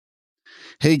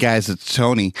Hey guys, it's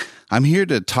Tony. I'm here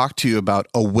to talk to you about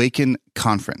Awaken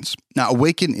Conference. Now,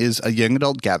 Awaken is a young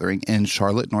adult gathering in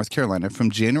Charlotte, North Carolina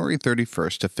from January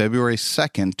 31st to February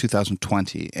 2nd,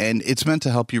 2020. And it's meant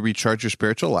to help you recharge your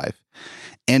spiritual life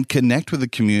and connect with a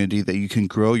community that you can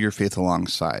grow your faith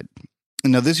alongside.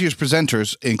 Now, this year's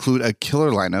presenters include a killer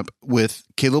lineup with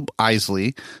Caleb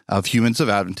Isley of Humans of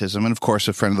Adventism, and of course,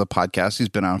 a friend of the podcast. He's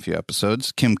been on a few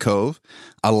episodes. Kim Cove,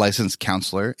 a licensed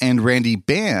counselor, and Randy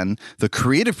Ban, the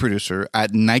creative producer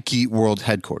at Nike World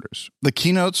Headquarters. The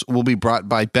keynotes will be brought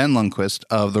by Ben Lundquist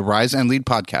of the Rise and Lead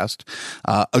podcast,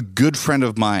 a good friend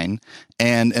of mine,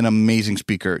 and an amazing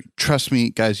speaker. Trust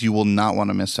me, guys, you will not want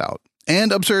to miss out.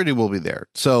 And Absurdity will be there.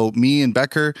 So me and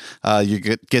Becker, you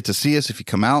get to see us if you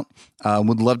come out.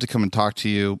 Would love to come and talk to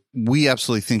you. We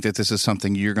absolutely think that this is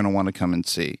something you're going to want to come and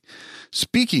see.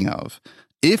 Speaking of,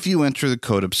 if you enter the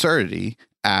code Absurdity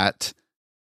at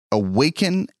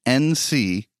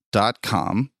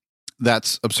awakennc.com,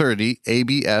 that's Absurdity,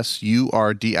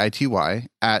 ABSURDITY,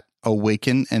 at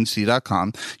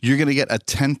awakennc.com, you're going to get a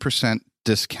 10%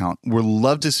 discount. We'd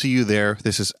love to see you there.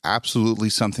 This is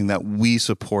absolutely something that we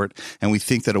support, and we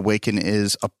think that Awaken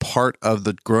is a part of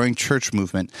the growing church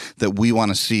movement that we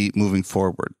want to see moving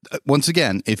forward. Once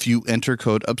again, if you enter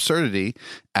code Absurdity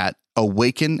at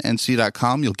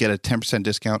awakennc.com, you'll get a 10%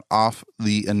 discount off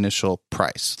the initial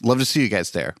price. Love to see you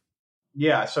guys there.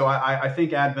 Yeah, so I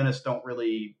think Adventists don't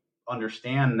really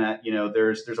understand that,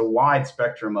 there's a wide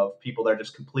spectrum of people that are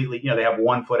just completely, they have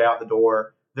one foot out the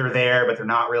door. They're there, but they're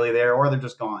not really there, or they're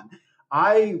just gone.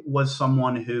 I was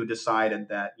someone who decided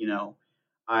that,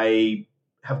 I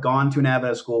have gone to an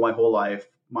Adventist school my whole life.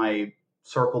 My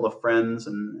circle of friends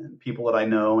and people that I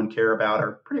know and care about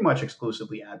are pretty much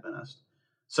exclusively Adventist.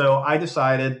 So I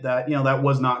decided that, that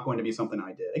was not going to be something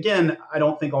I did. Again, I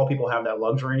don't think all people have that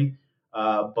luxury,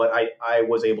 but I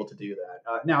was able to do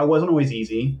that. Now, it wasn't always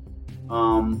easy,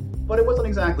 but it wasn't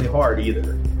exactly hard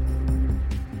either.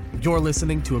 You're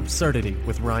listening to Absurdity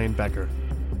with Ryan Becker,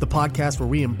 the podcast where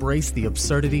we embrace the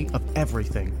absurdity of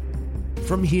everything.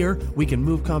 From here, we can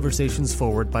move conversations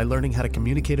forward by learning how to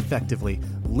communicate effectively,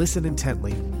 listen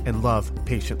intently, and love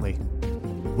patiently.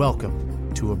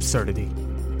 Welcome to Absurdity.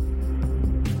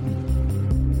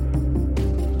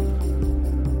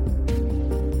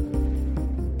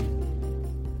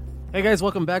 Hey guys,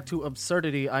 welcome back to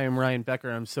Absurdity. I am Ryan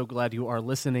Becker. I'm so glad you are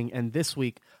listening. And this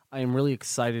week, I am really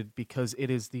excited because it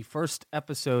is the first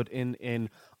episode in an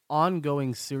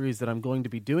ongoing series that I'm going to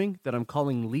be doing that I'm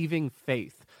calling Leaving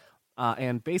Faith.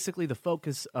 And basically the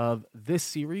focus of this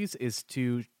series is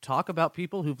to talk about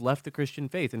people who've left the Christian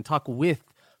faith and talk with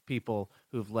people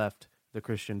who've left the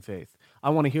Christian faith. I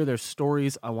want to hear their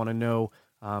stories. I want to know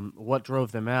what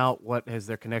drove them out, what has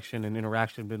their connection and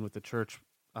interaction been with the church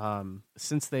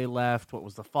since they left, what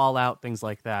was the fallout, things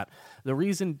like that. The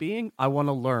reason being, I want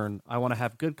to learn. I want to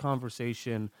have good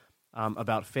conversation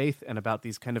about faith and about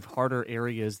these kind of harder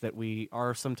areas that we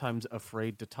are sometimes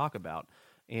afraid to talk about.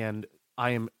 And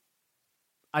I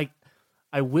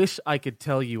wish I could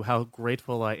tell you how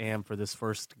grateful I am for this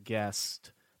first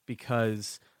guest,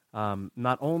 because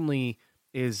not only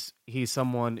is he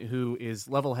someone who is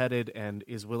level-headed and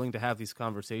is willing to have these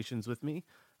conversations with me,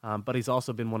 but he's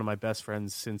also been one of my best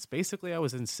friends since basically I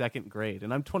was in second grade.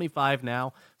 And I'm 25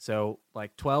 now, so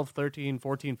like 12, 13,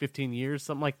 14, 15 years,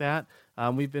 something like that.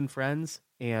 We've been friends,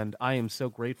 and I am so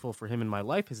grateful for him in my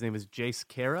life. His name is Jase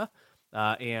Cara,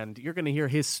 and you're going to hear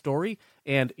his story.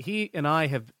 And he and I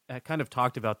have kind of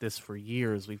talked about this for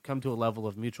years. We've come to a level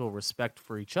of mutual respect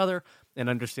for each other and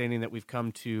understanding that we've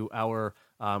come to our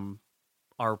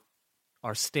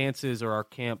stances or our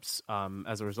camps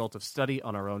as a result of study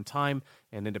on our own time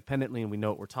and independently, and we know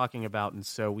what we're talking about. And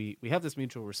so we have this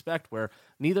mutual respect where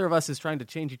neither of us is trying to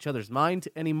change each other's mind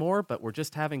anymore, but we're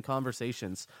just having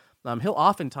conversations. He'll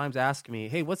oftentimes ask me,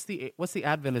 hey, what's the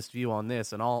Adventist view on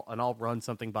this? And I'll run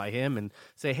something by him and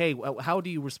say, hey, how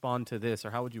do you respond to this? Or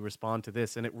how would you respond to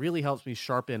this? And it really helps me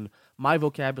sharpen my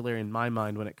vocabulary in my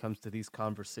mind when it comes to these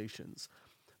conversations.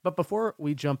 But before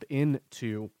we jump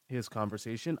into his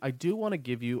conversation, I do want to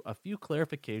give you a few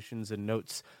clarifications and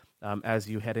notes as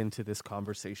you head into this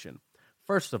conversation.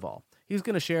 First of all, he's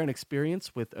going to share an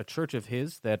experience with a church of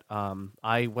his that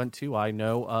I went to, I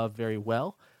know of very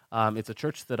well. It's a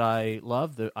church that I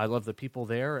love. I love the people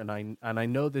there, and I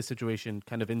know this situation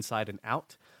kind of inside and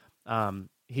out.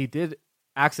 He did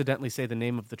accidentally say the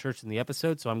name of the church in the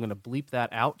episode, so I'm going to bleep that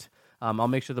out. I'll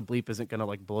make sure the bleep isn't going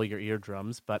to blow your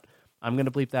eardrums, but I'm going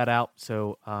to bleep that out.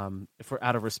 So,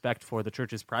 out of respect for the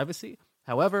church's privacy.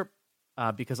 However,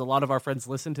 because a lot of our friends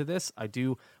listen to this, I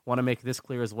do want to make this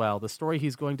clear as well. The story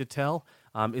he's going to tell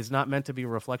is not meant to be a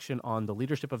reflection on the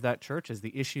leadership of that church, as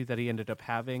the issue that he ended up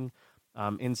having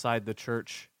inside the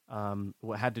church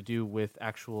what had to do with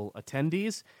actual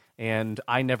attendees, and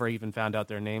I never even found out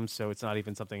their names, so it's not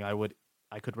even something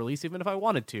I could release even if I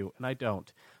wanted to, and I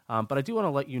don't. But I do want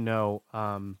to let you know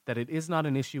that it is not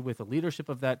an issue with the leadership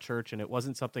of that church, and it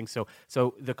wasn't something. So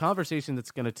the conversation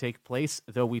that's going to take place,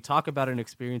 though we talk about an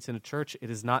experience in a church, it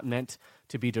is not meant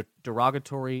to be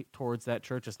derogatory towards that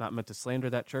church. It's not meant to slander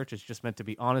that church. It's just meant to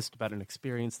be honest about an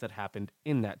experience that happened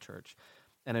in that church.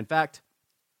 And in fact,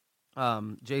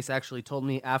 Jase actually told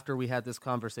me after we had this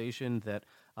conversation that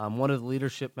one of the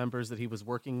leadership members that he was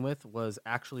working with was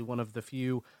actually one of the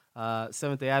few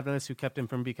Seventh-day Adventists who kept him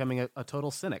from becoming a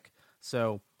total cynic.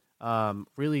 So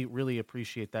really, really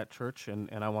appreciate that church, and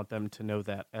I want them to know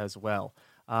that as well.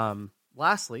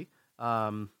 Lastly,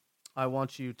 I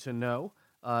want you to know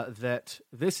that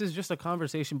this is just a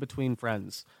conversation between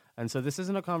friends. And so this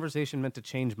isn't a conversation meant to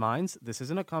change minds. This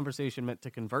isn't a conversation meant to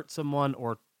convert someone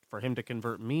or for him to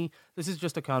convert me. This is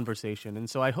just a conversation. And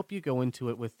so I hope you go into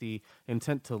it with the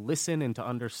intent to listen and to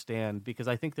understand, because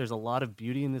I think there's a lot of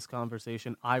beauty in this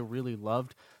conversation. I really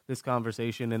loved this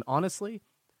conversation. And honestly,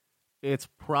 it's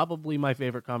probably my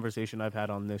favorite conversation I've had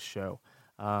on this show.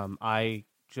 I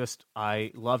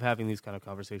love having these kind of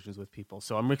conversations with people.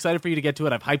 So I'm excited for you to get to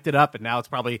it. I've hyped it up, and now it's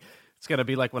going to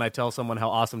be like when I tell someone how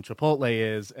awesome Chipotle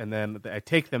is, and then I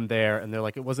take them there, and they're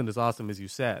like, it wasn't as awesome as you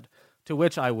said. To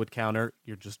which I would counter,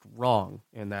 you're just wrong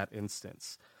in that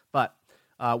instance. But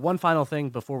one final thing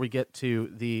before we get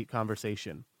to the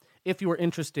conversation. If you are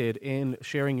interested in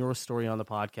sharing your story on the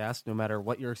podcast, no matter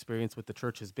what your experience with the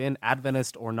church has been,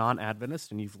 Adventist or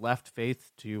non-Adventist, and you've left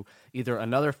faith to either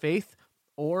another faith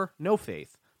or no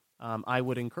faith, I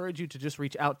would encourage you to just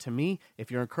reach out to me. If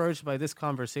you're encouraged by this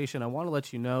conversation, I want to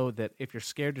let you know that if you're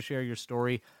scared to share your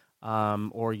story,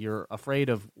 or you're afraid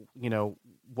of,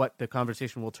 what the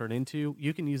conversation will turn into,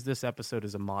 you can use this episode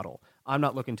as a model. I'm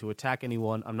not looking to attack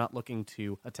anyone. I'm not looking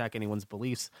to attack anyone's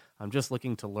beliefs. I'm just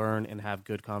looking to learn and have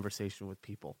good conversation with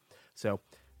people. So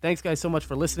thanks, guys, so much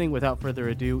for listening. Without further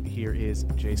ado, here is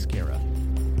Jase Cara.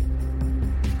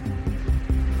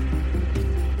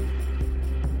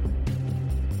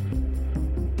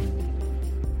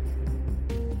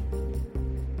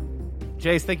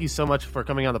 Jase, thank you so much for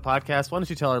coming on the podcast. Why don't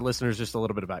you tell our listeners just a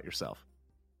little bit about yourself?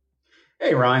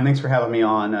 Hey, Ryan, thanks for having me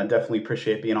on. Definitely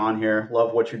appreciate being on here.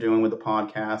 Love what you're doing with the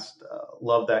podcast.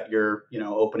 Love that you're,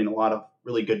 opening a lot of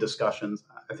really good discussions.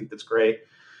 I think that's great.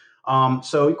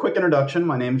 So quick introduction.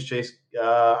 My name is Jase.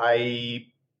 I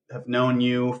have known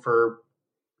you for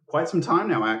quite some time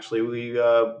now, actually. We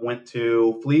went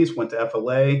to Fleece, went to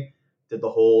FLA, did the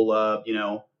whole,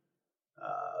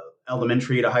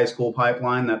 elementary to high school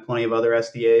pipeline that plenty of other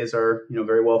SDAs are,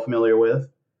 very well familiar with.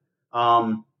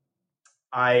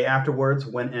 I afterwards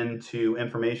went into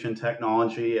information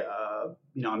technology.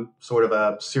 I'm sort of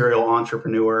a serial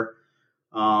entrepreneur.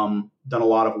 Done a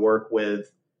lot of work with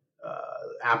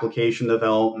application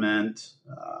development,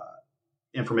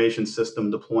 information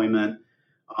system deployment.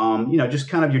 Just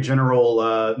kind of your general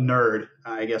nerd,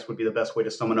 I guess would be the best way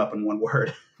to sum it up in one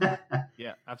word.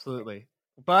 Yeah, absolutely.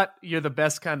 But you're the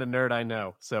best kind of nerd I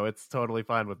know, so it's totally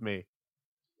fine with me.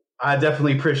 I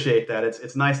definitely appreciate that.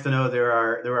 It's nice to know there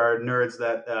are nerds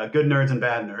that good nerds and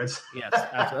bad nerds. Yes,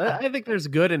 absolutely. I think there's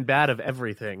good and bad of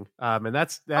everything, and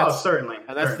that's certainly,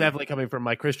 and that's definitely coming from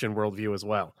my Christian worldview as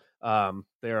well.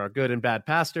 There are good and bad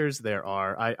pastors. There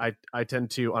are I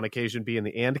tend to on occasion be in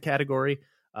the and category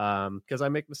because I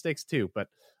make mistakes too. But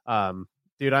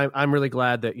dude, I'm really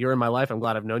glad that you're in my life. I'm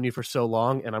glad I've known you for so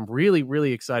long, and I'm really,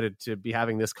 really excited to be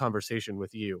having this conversation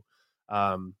with you.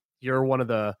 You're one of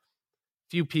the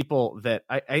few people that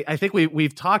I think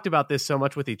we've talked about this so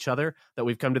much with each other that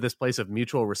we've come to this place of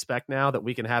mutual respect now that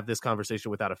we can have this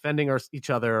conversation without offending each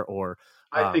other. Or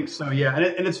I think so, yeah.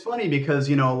 And it's funny because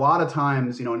a lot of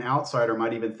times an outsider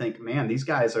might even think, man, these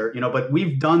guys are but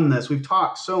we've done this. We've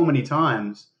talked so many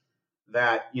times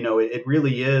that it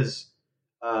really is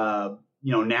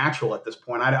natural at this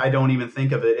point. I don't even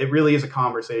think of it. It really is a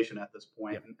conversation at this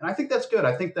point. Yep. And I think that's good.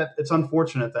 I think that it's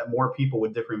unfortunate that more people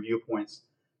with different viewpoints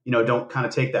don't kind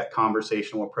of take that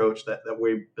conversational approach that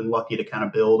we've been lucky to kind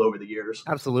of build over the years.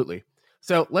 Absolutely.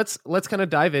 So let's kind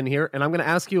of dive in here, and I'm going to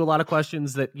ask you a lot of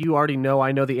questions that you already know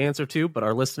I know the answer to, but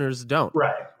our listeners don't.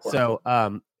 Right. So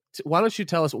why don't you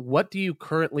tell us, what do you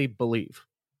currently believe?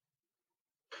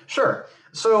 Sure.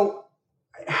 So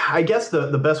I guess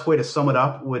the best way to sum it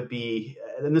up would be,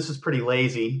 and this is pretty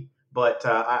lazy, but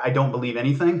I don't believe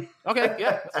anything. Okay.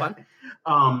 Yeah, that's fine.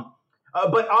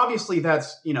 But obviously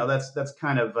that's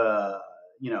kind of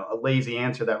a lazy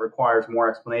answer that requires more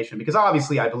explanation, because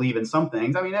obviously I believe in some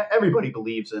things. I mean, everybody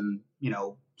believes in,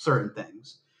 certain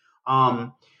things.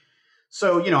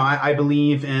 So, I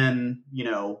believe in,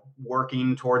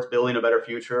 working towards building a better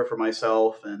future for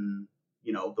myself and,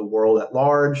 the world at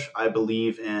large. I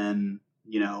believe in,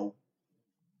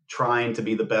 trying to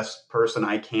be the best person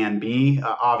I can be.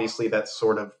 Obviously, that's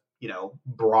sort of,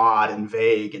 broad and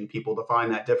vague, and people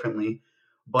define that differently.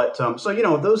 But so,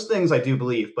 those things I do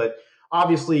believe. But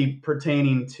obviously,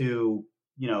 pertaining to,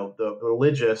 the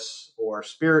religious or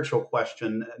spiritual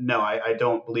question, no, I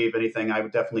don't believe anything. I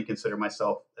would definitely consider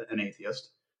myself an atheist.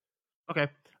 Okay.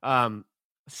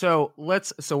 So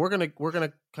we're gonna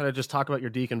kind of just talk about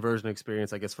your deconversion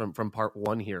experience, I guess, from part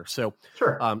one here. So,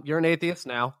 Sure. You're an atheist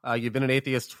now. You've been an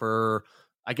atheist for,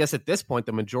 I guess, at this point,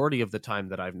 the majority of the time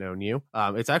that I've known you.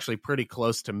 It's actually pretty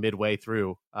close to midway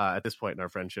through at this point in our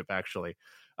friendship, actually.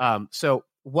 So,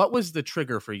 what was the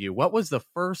trigger for you? What was the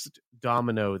first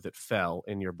domino that fell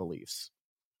in your beliefs?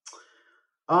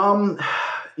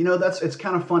 It's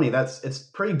kind of funny. It's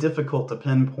pretty difficult to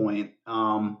pinpoint.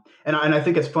 And I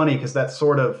think it's funny because that's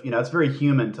sort of, it's very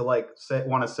human to want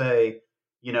to say,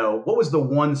 what was the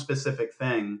one specific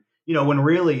thing, when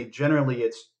really generally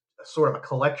it's sort of a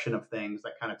collection of things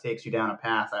that kind of takes you down a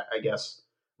path, I guess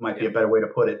might be a better way to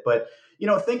put it. But,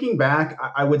 thinking back,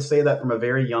 I would say that from a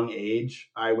very young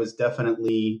age, I was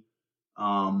definitely,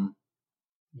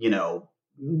 you know,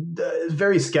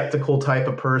 very skeptical type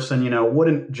of person,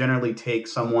 wouldn't generally take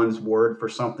someone's word for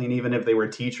something, even if they were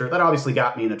a teacher. That obviously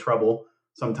got me into trouble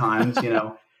sometimes,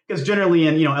 because generally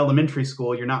in, elementary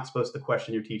school, you're not supposed to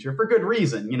question your teacher for good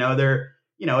reason.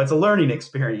 It's a learning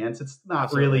experience. It's not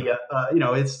Absolutely.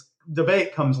 really, it's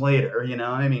debate comes later,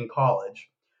 college.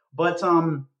 But,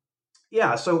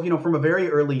 yeah, so, from a very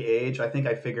early age, I think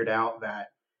I figured out that,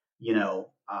 you know,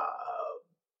 uh,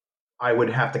 I would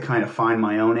have to kind of find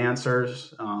my own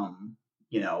answers,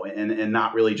 and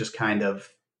not really just kind of,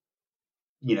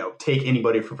 take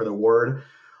anybody for their word.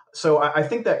 So I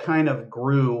think that kind of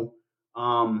grew.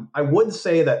 I would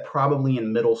say that probably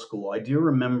in middle school, I do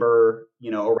remember,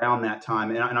 around that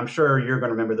time, and I'm sure you're going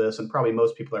to remember this, and probably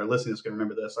most people that are listening is going to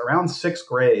remember this. Around sixth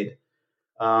grade,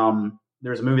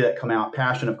 there's a movie that come out,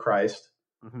 Passion of Christ.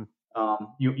 Mm-hmm.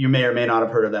 You may or may not have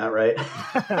heard of that, right?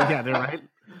 Yeah, they're right.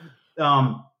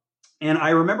 And I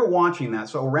remember watching that.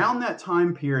 So around that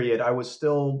time period, I was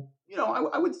still,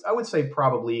 I would say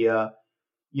probably, a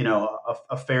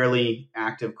fairly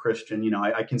active Christian.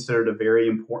 I considered a very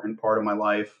important part of my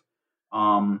life.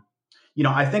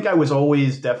 I think I was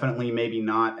always definitely maybe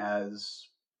not as,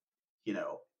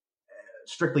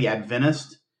 strictly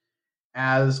Adventist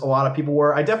as a lot of people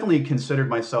were. I definitely considered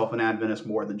myself an Adventist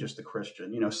more than just a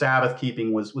Christian. Sabbath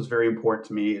keeping was very important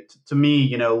to me. To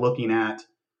me, looking at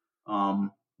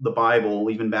the Bible,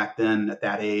 even back then at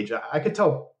that age, I could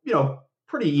tell,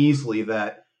 pretty easily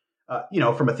that,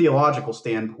 from a theological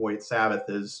standpoint, Sabbath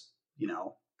is,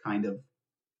 kind of,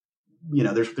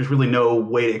 there's really no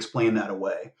way to explain that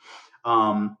away.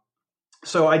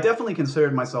 So I definitely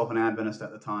considered myself an Adventist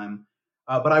at the time.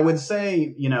 But I would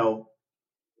say,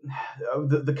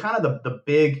 the kind of the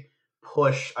big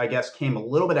push, I guess, came a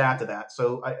little bit after that.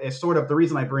 So it's sort of the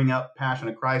reason I bring up Passion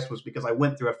of Christ was because I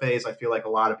went through a phase I feel like a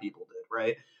lot of people did,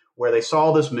 right? Where they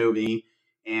saw this movie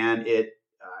and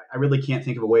I really can't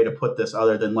think of a way to put this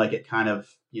other than like it kind of,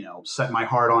 set my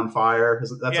heart on fire.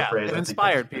 That's a phrase. It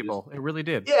inspired people. It really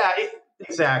did. Yeah,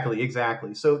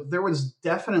 exactly. So there was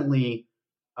definitely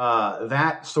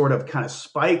that sort of kind of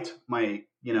spiked my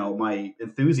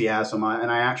enthusiasm,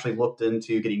 and I actually looked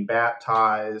into getting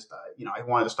baptized. I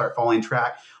wanted to start following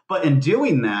track, but in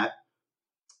doing that,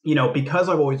 because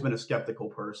I've always been a skeptical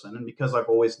person, and because I've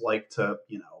always liked to,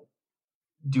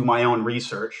 do my own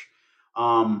research,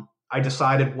 I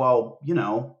decided, well,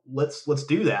 let's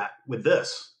do that with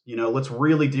this. Let's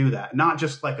really do that, not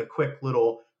just like a quick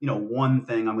little, one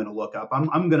thing I'm going to look up.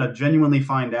 I'm going to genuinely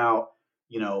find out,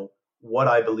 what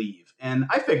I believe. And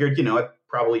I figured, I'd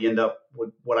probably end up with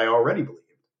what I already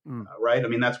believed, right? I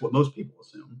mean, that's what most people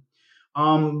assume.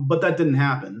 But that didn't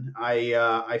happen.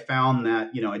 I found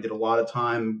that, I did a lot of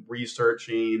time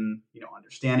researching,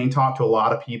 understanding, talked to a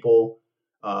lot of people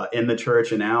in the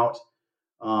church and out,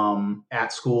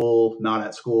 at school, not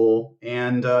at school.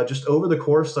 And just over the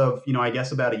course of, I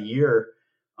guess about a year,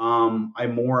 I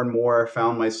more and more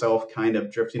found myself kind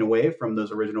of drifting away from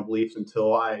those original beliefs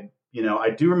until I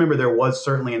do remember there was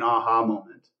certainly an aha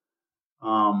moment,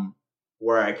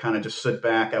 where I kind of just sit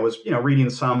back. I was, reading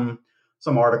some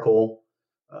article,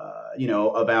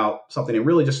 about something that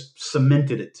really just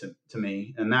cemented it to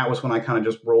me. And that was when I kind of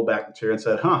just rolled back the chair and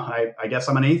said, I guess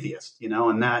I'm an atheist,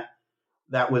 and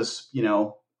that was,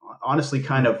 honestly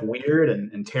kind of weird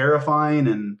and terrifying.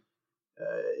 And,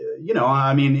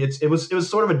 I mean, it was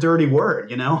sort of a dirty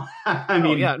word, I Oh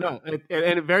mean, yeah, no,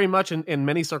 and very much in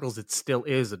many circles, it still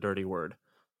is a dirty word.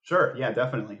 sure. Yeah,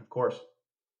 definitely. Of course.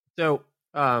 So,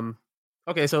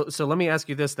 okay, so let me ask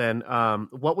you this then: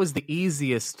 what was the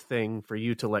easiest thing for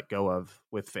you to let go of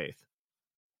with faith?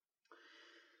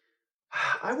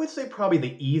 I would say probably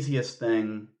the easiest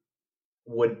thing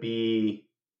would be,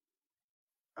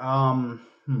 I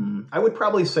would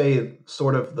probably say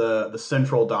sort of the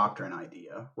central doctrine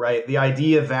idea, right? The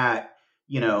idea that,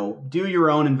 do your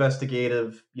own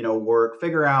investigative, work,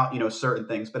 figure out, certain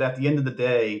things, but at the end of the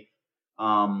day,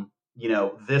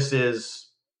 this is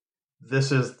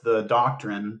the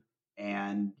doctrine,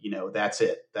 and that's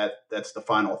it. That's the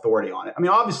final authority on it. I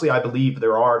mean, obviously I believe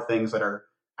there are things that are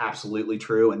absolutely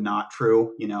true and not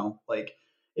true, like,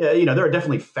 yeah, there are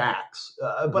definitely facts,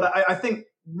 but I think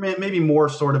maybe more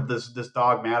sort of this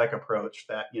dogmatic approach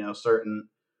that certain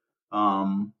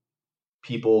um,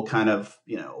 people kind of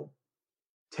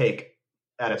take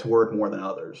at its word more than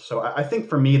others. So I think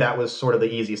for me that was sort of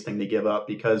the easiest thing to give up,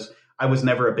 because I was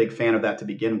never a big fan of that to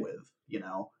begin with.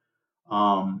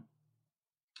 um,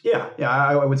 yeah,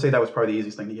 I would say that was probably the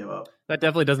easiest thing to give up. That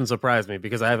definitely doesn't surprise me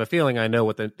because I have a feeling I know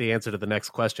what the answer to the next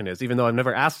question is, even though I've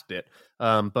never asked it.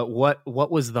 But what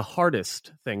was the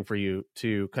hardest thing for you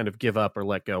to kind of give up or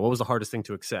let go? What was the hardest thing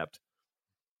to accept?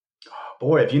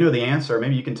 Boy, if you know the answer,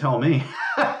 maybe you can tell me.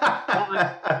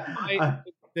 Well,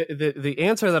 the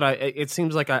answer that it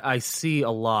seems like I see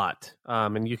a lot,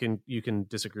 and you can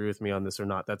disagree with me on this or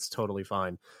not. That's totally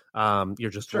fine.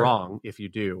 You're just Sure. wrong if you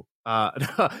do.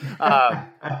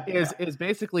 Is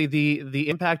basically the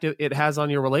impact it has on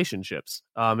your relationships.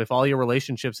 If all your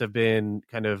relationships have been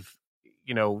kind of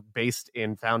based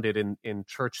and founded in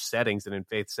church settings and in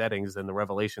faith settings, then the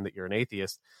revelation that you're an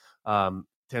atheist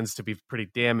tends to be pretty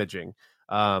damaging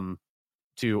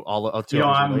to all of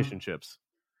those relationships.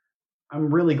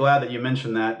 I'm really glad that you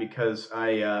mentioned that, because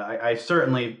I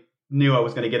certainly knew I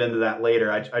was going to get into that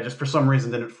later. I just for some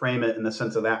reason didn't frame it in the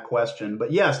sense of that question.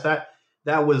 But yes, that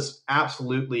was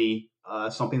absolutely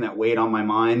something that weighed on my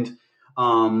mind.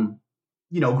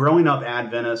 Growing up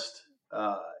Adventist,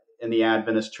 in the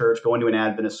Adventist church, going to an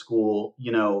Adventist school,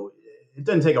 it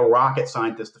doesn't take a rocket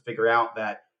scientist to figure out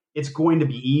that it's going to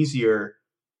be easier,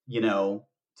 to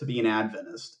be an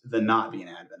Adventist than not be an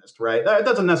Adventist, right? That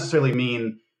doesn't necessarily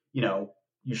mean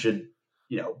you should,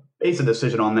 base a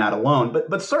decision on that alone.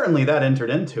 But certainly that entered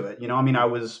into it. I mean, I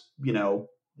was,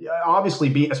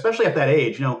 obviously especially at that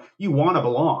age, you want to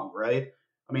belong, right?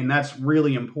 I mean, that's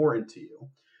really important to you.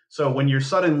 So when you're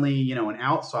suddenly, an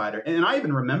outsider, and I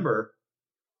even remember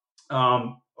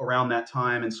around that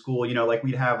time in school, like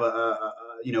we'd have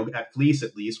at Fleece,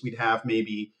 at least we'd have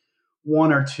maybe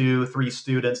one or two, three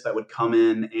students that would come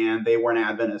in, and they weren't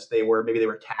Adventists. They were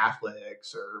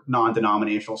Catholics or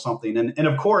non-denominational something. And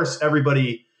of course,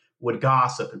 everybody would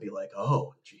gossip and be like,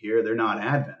 "Oh, did you hear? They're not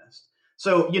Adventist."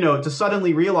 So, to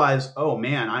suddenly realize, oh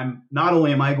man, not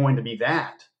only am I going to be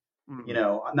that,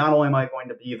 not only am I going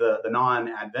to be the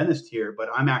non-Adventist here, but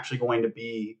I'm actually going to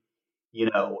be,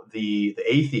 the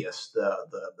atheist,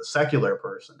 the secular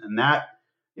person. And that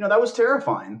was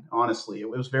terrifying. Honestly, it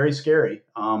was very scary.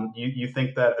 You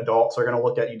think that adults are going to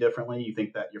look at you differently. You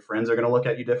think that your friends are going to look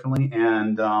at you differently,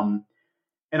 and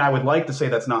I would like to say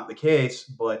that's not the case,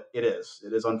 but it is.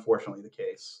 It is unfortunately the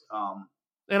case.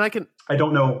 And I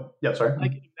don't know. Yeah, sorry. I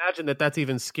can imagine that that's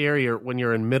even scarier when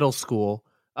you're in middle school,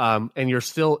 and you're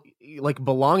still like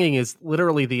belonging is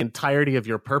literally the entirety of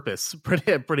your purpose,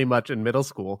 pretty much in middle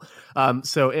school.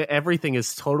 So everything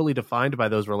is totally defined by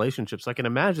those relationships. So I can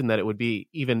imagine that it would be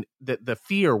even the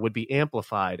fear would be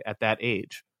amplified at that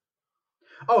age.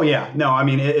 Oh yeah, no, I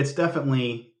mean it's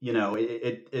definitely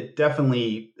it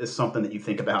definitely is something that you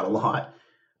think about a lot,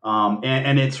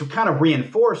 and it's kind of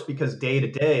reinforced because day to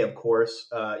day, of course,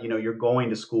 you're going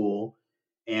to school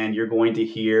and you're going to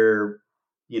hear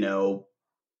you know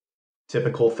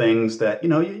typical things that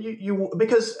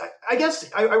because I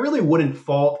guess I really wouldn't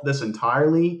fault this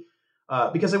entirely,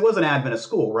 because it was an Adventist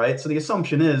school, right? So the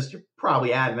assumption is you're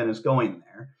probably Adventist going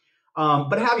there.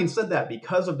 But having said that,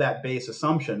 because of that base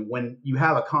assumption, when you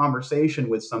have a conversation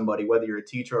with somebody, whether you're a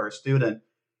teacher or a student,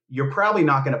 you're probably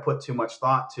not going to put too much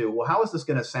thought to, well, how is this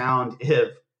going to sound if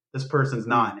this person's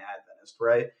not an Adventist,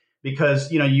 right? Because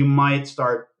you might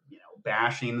start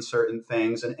bashing certain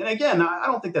things, and again, I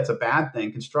don't think that's a bad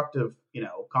thing. Constructive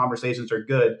conversations are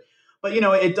good, but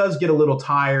it does get a little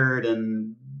tired,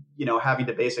 and having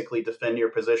to basically defend your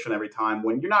position every time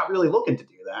when you're not really looking to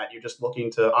do that. You're just looking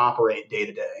to operate day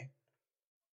to day.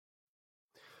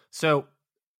 So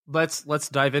Let's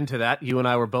dive into that. You and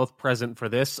I were both present for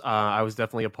this. I was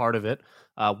definitely a part of it.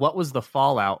 What was the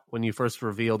fallout when you first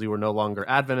revealed you were no longer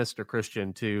Adventist or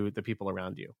Christian to the people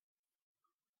around you?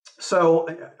 So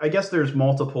I guess there's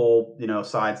multiple,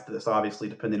 sides to this, obviously,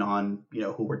 depending on,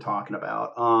 who we're talking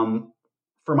about.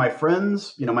 For my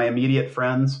friends, my immediate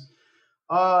friends,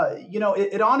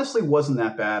 it honestly wasn't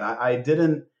that bad. I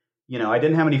didn't, I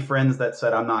didn't have any friends that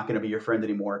said, I'm not going to be your friend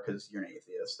anymore because you're an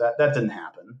atheist. That didn't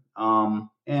happen.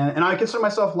 And I consider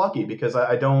myself lucky because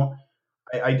I don't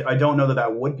know that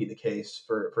that would be the case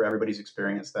for everybody's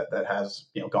experience that has,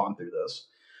 gone through this.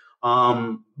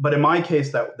 But in my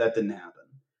case, that didn't happen.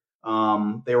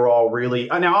 They were all really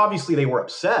now. Obviously, they were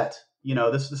upset.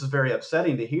 This is very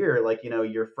upsetting to hear. Like,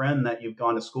 your friend that you've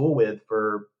gone to school with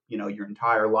for your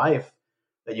entire life,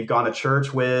 that you've gone to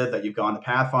church with, that you've gone to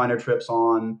Pathfinder trips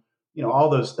on, all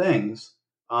those things,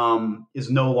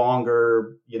 is no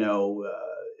longer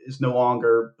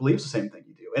believes the same thing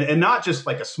you do, and not just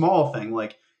like a small thing.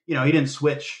 Like, he didn't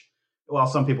switch. Well,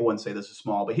 some people wouldn't say this is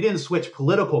small, but he didn't switch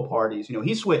political parties.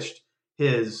 He switched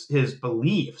his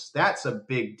beliefs. That's a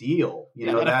big deal.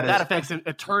 That affects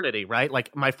eternity, right?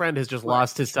 Like, my friend has just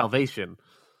lost his salvation.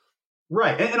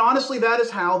 Right. And honestly, that is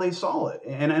how they saw it.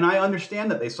 And I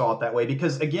understand that they saw it that way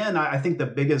because, again, I think the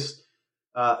biggest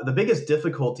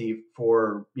difficulty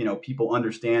for, people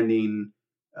understanding,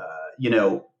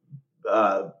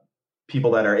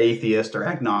 people that are atheists or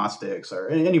agnostics or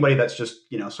anybody that's just,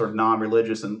 sort of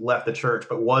non-religious and left the church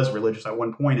but was religious at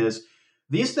one point is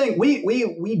these things.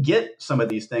 We get some of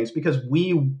these things because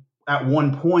we at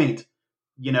one point,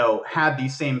 had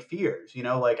these same fears.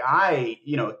 Like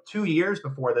 2 years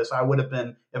before this, I would have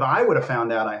been, if I would have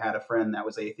found out I had a friend that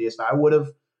was atheist, I would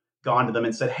have gone to them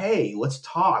and said, hey, let's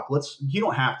talk. You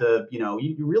don't have to,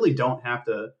 you really don't have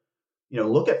to,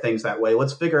 look at things that way.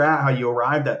 Let's figure out how you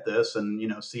arrived at this and,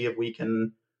 see if we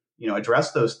can,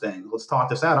 address those things. Let's talk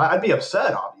this out. I'd be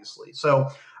upset, obviously. So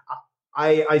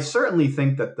I certainly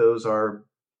think that those are,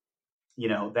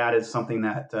 that is something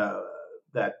that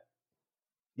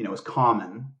is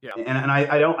common. Yeah. And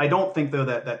I don't think though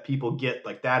that people get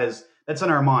like that's in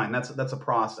our mind. That's a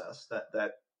process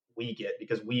that we get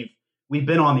because we've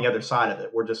been on the other side of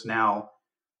it. We're just now,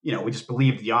 we just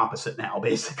believe the opposite now,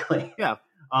 basically. Yeah.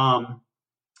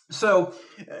 So,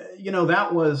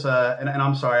 that was, and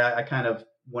I'm sorry, I kind of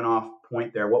went off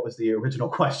point there. What was the original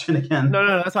question again?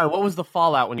 No, that's fine. What was the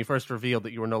fallout when you first revealed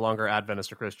that you were no longer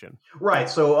Adventist or Christian? Right.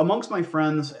 So amongst my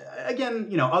friends, again,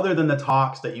 other than the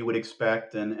talks that you would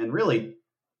expect and really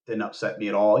didn't upset me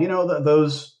at all,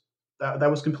 that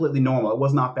was completely normal. It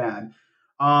was not bad.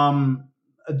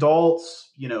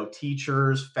 Adults,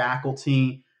 teachers,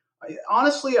 faculty,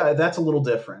 honestly, that's a little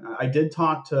different. I did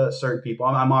talk to certain people.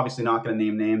 I'm obviously not going to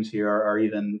name names here or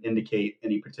even indicate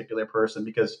any particular person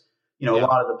because, a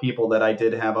lot of the people that I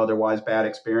did have otherwise bad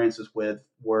experiences with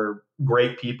were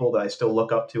great people that I still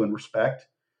look up to and respect.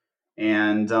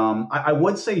 And I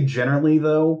would say generally,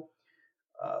 though,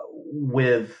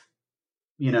 with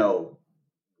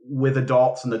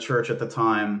adults in the church at the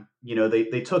time,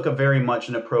 they took a very much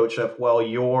an approach of, well,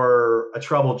 you're a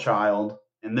troubled child,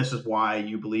 and this is why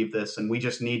you believe this, and we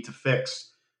just need to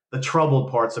fix the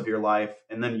troubled parts of your life,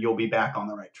 and then you'll be back on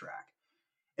the right track.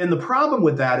 And the problem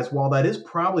with that is, while that is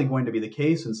probably going to be the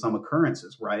case in some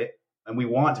occurrences, right? And we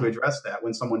want to address that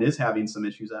when someone is having some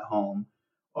issues at home,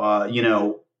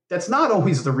 that's not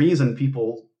always the reason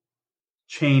people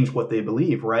change what they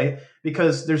believe, right?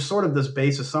 Because there's sort of this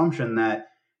base assumption that,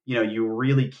 you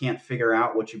really can't figure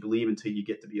out what you believe until you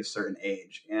get to be a certain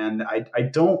age. And I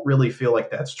don't really feel like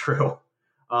that's true.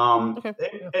 Okay.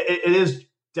 It is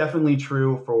definitely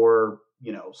true for,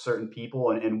 certain people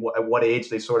and at what age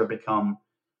they sort of become,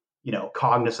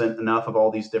 cognizant enough of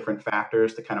all these different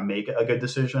factors to kind of make a good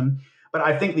decision. But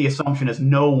I think the assumption is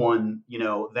no one,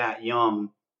 that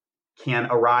young can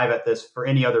arrive at this for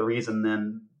any other reason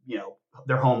than,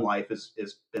 their home life has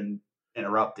been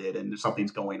interrupted and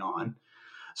something's going on.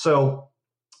 So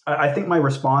I think my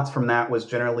response from that was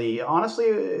generally,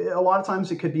 honestly, a lot of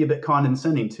times it could be a bit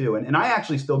condescending too. And I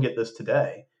actually still get this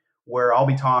today where I'll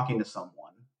be talking to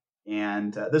someone.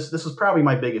 And this is probably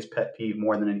my biggest pet peeve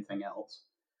more than anything else.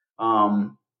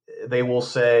 They will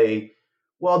say,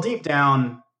 well, deep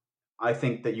down, I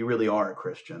think that you really are a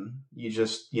Christian. You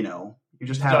just, you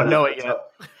just don't know it yet.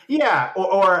 Yeah.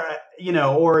 Or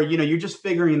you're just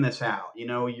figuring this out.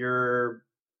 You'll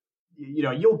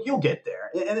get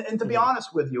there. And to be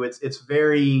honest with you, it's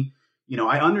very,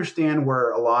 I understand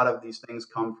where a lot of these things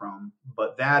come from,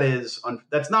 but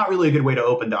that's not really a good way to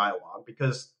open dialogue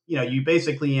because, you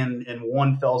basically in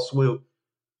one fell swoop,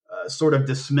 sort of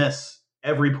dismiss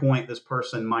every point this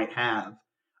person might have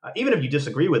even if you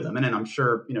disagree with them, and I'm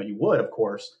sure you would, of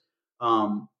course.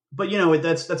 But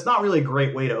that's not really a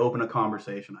great way to open a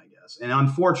conversation, I guess. And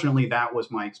unfortunately, that was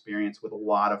my experience with a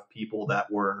lot of people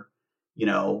that were,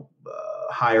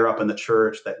 higher up in the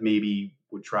church that maybe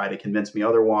would try to convince me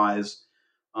otherwise.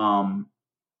 Um,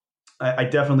 I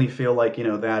definitely feel like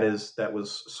that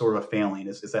was sort of a failing.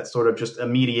 Is that sort of just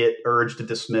immediate urge to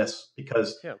dismiss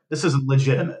because Yeah. this isn't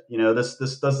legitimate.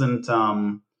 This doesn't.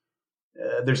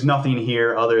 There's nothing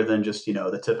here other than just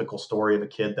the typical story of a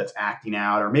kid that's acting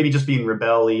out, or maybe just being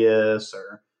rebellious,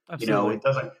 or Absolutely.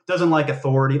 it doesn't like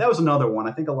authority. That was another one.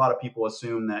 I think a lot of people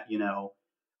assume that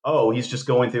oh, he's just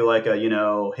going through like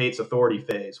a hates authority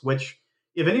phase, which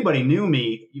if anybody knew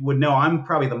me, you would know I'm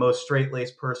probably the most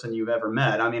straight-laced person you've ever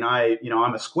met. I mean,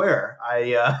 I'm a square.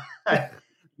 I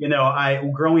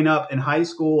growing up in high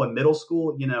school and middle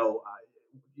school,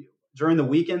 during the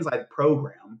weekends I'd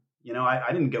program.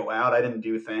 I didn't go out. I didn't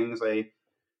do things. I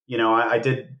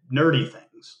did nerdy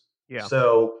things. Yeah.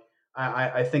 So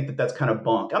I think that's kind of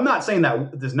bunk. I'm not saying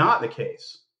that is not the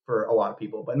case for a lot of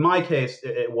people, but in my case,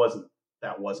 it wasn't.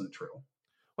 That wasn't true.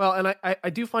 Well, and I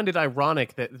do find it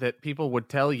ironic that people would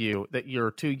tell you that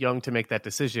you're too young to make that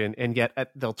decision, and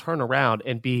yet they'll turn around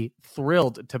and be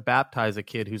thrilled to baptize a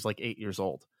kid who's like 8 years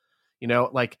old.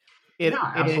 Like it,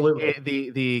 Yeah, absolutely.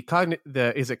 the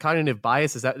is it cognitive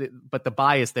bias? Is that? But the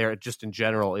bias there, just in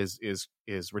general, is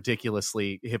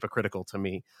ridiculously hypocritical to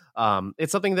me.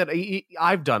 It's something that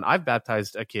I've done. I've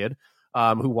baptized a kid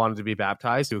who wanted to be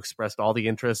baptized, who expressed all the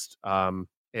interest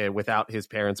without his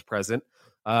parents present.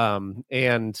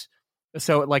 And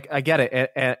so like I get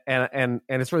it, and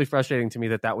it's really frustrating to me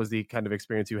that was the kind of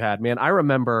experience you had. Man, I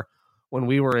remember when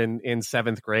we were in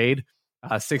seventh grade,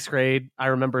 sixth grade, I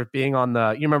remember being on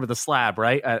you remember the slab,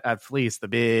 right? At Fleece, the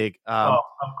big of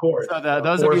course. So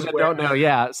those of you that don't know,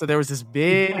 yeah. So there was this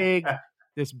big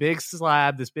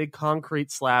slab, this big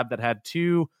concrete slab that had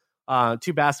two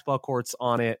basketball courts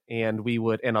on it, and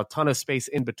a ton of space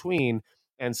in between.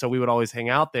 And so we would always hang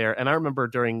out there. And I remember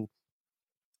during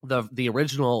the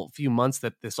original few months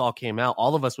that this all came out,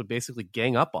 all of us would basically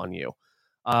gang up on you,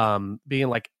 being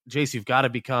like, Jase, you've got to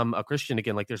become a Christian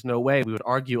again. Like, there's no way. We would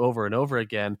argue over and over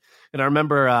again. And I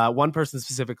remember one person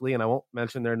specifically, and I won't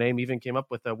mention their name, even came up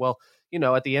with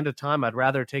at the end of time, I'd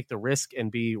rather take the risk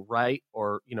and be right,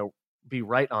 or, be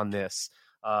right on this.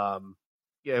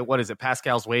 What is it?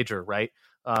 Pascal's wager, right?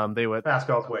 They would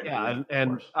Pascal's wager. Yeah,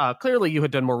 and clearly you had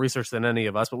done more research than any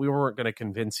of us, but we weren't going to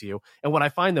convince you. And what I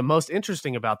find the most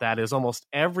interesting about that is almost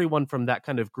everyone from that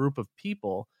kind of group of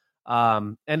people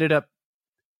ended up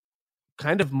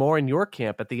kind of more in your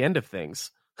camp at the end of things.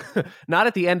 Not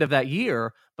at the end of that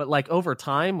year, but like over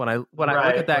time, when I look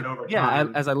at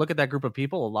that, as I look at that group of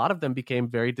people, a lot of them became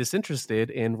very disinterested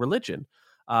in religion.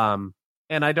 And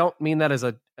I don't mean that as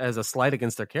a slight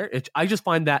against their character. I just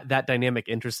find that dynamic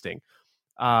interesting.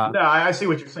 No, I see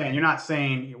what you're saying. You're not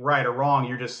saying right or wrong.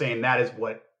 You're just saying that is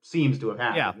what seems to have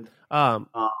happened. Yeah.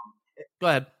 Go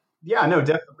ahead. Yeah, no,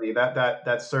 definitely.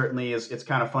 That certainly is. It's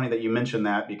kind of funny that you mentioned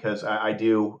that, because I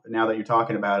do, now that you're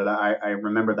talking about it, I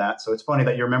remember that. So it's funny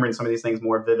that you're remembering some of these things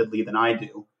more vividly than I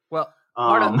do. Well,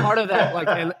 part of that,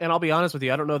 like, and I'll be honest with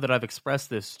you, I don't know that I've expressed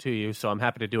this to you, so I'm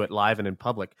happy to do it live and in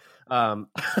public. There's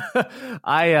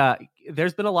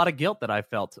been a lot of guilt that I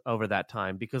felt over that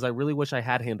time, because I really wish I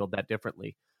had handled that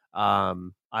differently.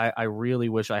 I really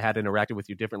wish I had interacted with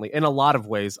you differently in a lot of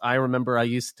ways. I remember I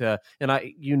used to, and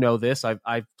this,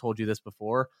 I've told you this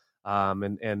before,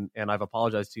 and I've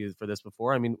apologized to you for this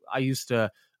before. I mean, I used to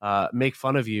make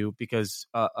fun of you because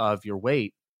of your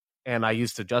weight. And I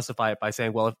used to justify it by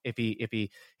saying, well, if he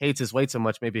hates his weight so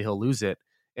much, maybe he'll lose it.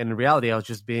 And in reality, I was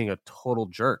just being a total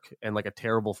jerk and like a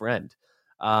terrible friend.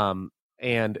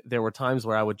 And there were times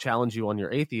where I would challenge you on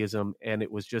your atheism, and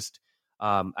it was just,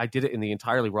 I did it in the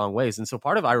entirely wrong ways. And so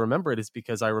part of I remember it is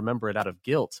because I remember it out of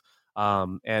guilt.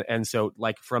 And so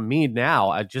like from me now,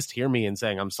 I just hear me and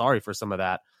saying, I'm sorry for some of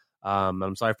that.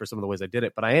 I'm sorry for some of the ways I did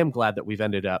it, but I am glad that we've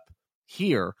ended up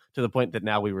here to the point that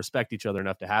now we respect each other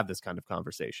enough to have this kind of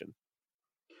conversation.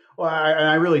 Well,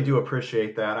 I really do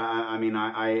appreciate that. I mean,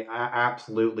 I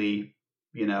absolutely,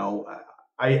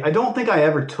 I don't think I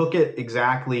ever took it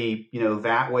exactly,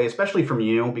 that way, especially from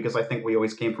you, because I think we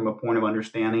always came from a point of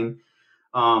understanding.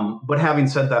 But having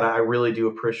said that, I really do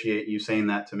appreciate you saying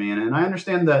that to me. And I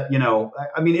understand that,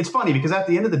 I mean, it's funny because at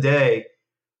the end of the day,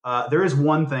 there is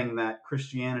one thing that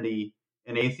Christianity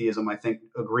and atheism, I think,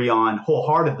 agree on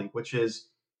wholeheartedly, which is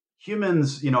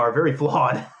humans, are very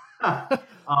flawed.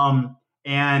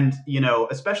 And,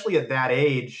 especially at that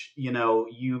age,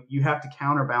 you have to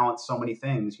counterbalance so many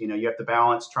things. You have to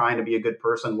balance trying to be a good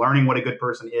person, learning what a good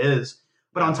person is,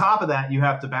 But on top of that, you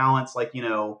have to balance, like,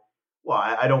 well,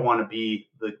 I don't want to be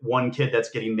the one kid that's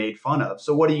getting made fun of.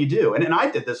 So what do you do? And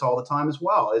I did this all the time as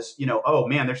well. Is, oh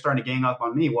man, they're starting to gang up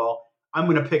on me. Well, I'm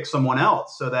going to pick someone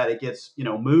else so that it gets,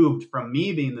 moved from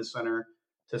me being the center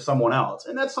to someone else.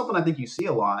 And that's something I think you see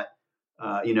a lot,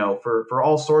 for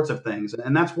all sorts of things.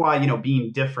 And that's why,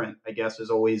 being different, I guess, is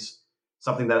always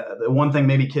something that the one thing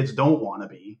maybe kids don't want to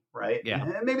be, right? Yeah.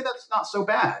 And maybe that's not so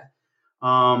bad.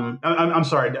 I'm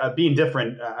sorry, being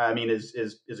different, I mean,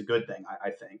 is a good thing, I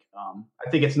think. I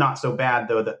think it's not so bad,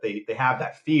 though, that they have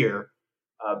that fear,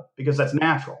 because that's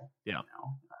natural. Yeah.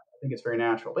 I think it's very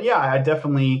natural. But yeah, I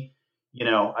definitely,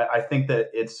 I think that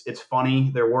it's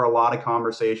funny. There were a lot of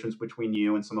conversations between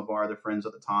you and some of our other friends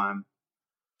at the time.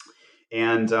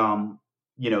 And,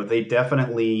 they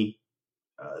definitely,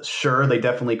 they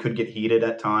definitely could get heated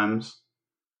at times.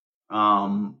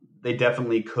 They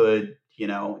definitely could,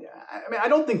 I mean, I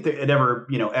don't think that it ever,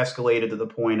 escalated to the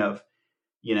point of,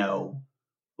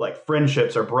 like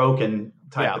friendships are broken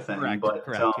type of thing. Correct, but,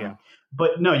 yeah.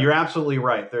 But no, you're absolutely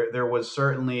right. There was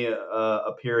certainly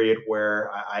a period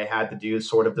where I had to do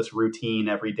sort of this routine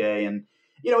every day. And,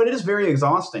 it is very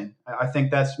exhausting. I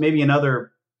think that's maybe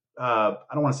another, I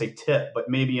don't want to say tip, but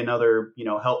maybe another,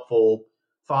 helpful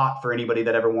thought for anybody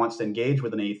that ever wants to engage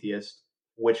with an atheist,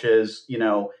 which is,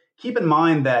 keep in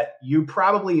mind that you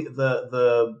probably,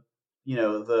 the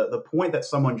point that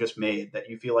someone just made that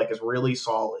you feel like is really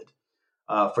solid,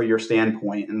 for your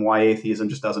standpoint and why atheism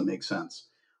just doesn't make sense.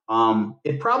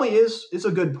 It probably is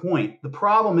a good point. The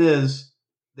problem is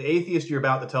the atheist you're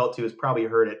about to tell it to has probably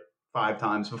heard it 5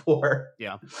 times before.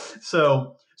 Yeah.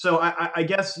 So I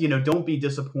guess, don't be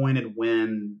disappointed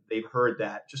when they've heard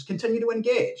that. Just continue to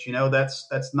engage.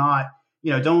 That's not,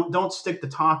 don't stick to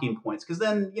talking points, because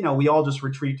then, we all just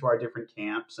retreat to our different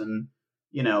camps, and,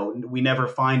 we never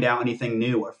find out anything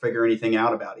new or figure anything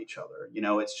out about each other.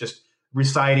 It's just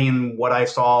reciting what I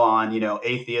saw on,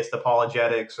 atheist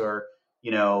apologetics or,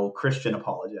 Christian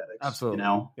apologetics. Absolutely.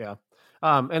 Yeah.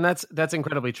 And that's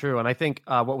incredibly true. And I think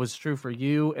what was true for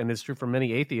you and is true for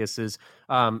many atheists is,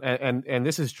 and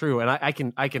this is true, and I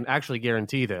can actually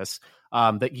guarantee this,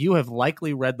 that you have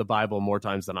likely read the Bible more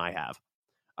times than I have.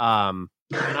 And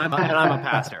I'm a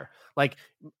pastor. Like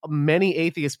many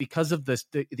atheists, because of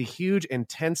the huge,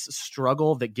 intense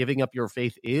struggle that giving up your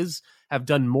faith is, have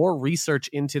done more research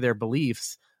into their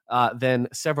beliefs than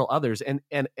several others, and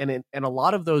a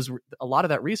lot of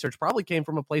that research probably came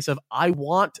from a place of, I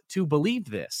want to believe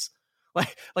this,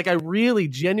 like I really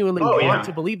genuinely want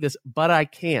to believe this, but I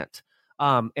can't.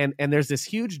 And there's this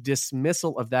huge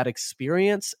dismissal of that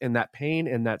experience and that pain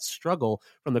and that struggle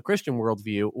from the Christian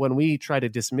worldview when we try to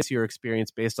dismiss your experience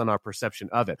based on our perception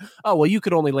of it. Oh, well, you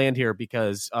could only land here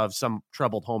because of some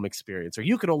troubled home experience, or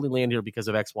you could only land here because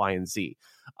of X, Y, and Z.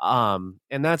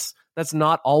 And that's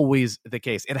not always the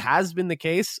case. It has been the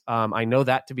case. I know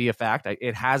that to be a fact.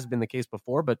 It has been the case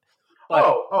before, but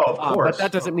of course. But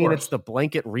that doesn't mean it's the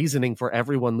blanket reasoning for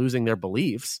everyone losing their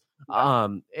beliefs.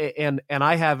 And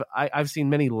I've seen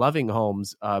many loving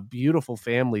homes, beautiful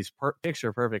families,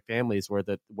 picture perfect families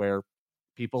where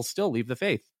people still leave the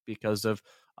faith because of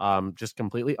just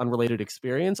completely unrelated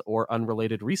experience or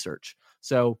unrelated research.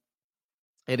 So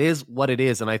it is what it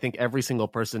is, and I think every single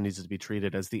person needs to be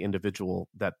treated as the individual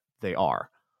that they are.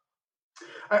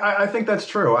 I think that's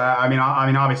true. I mean,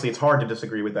 obviously, it's hard to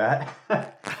disagree with that,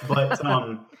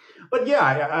 but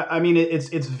yeah, I mean,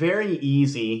 it's very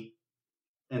easy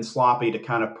and sloppy to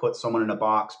kind of put someone in a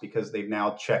box because they've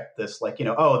now checked this, like,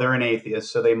 oh, they're an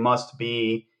atheist, so they must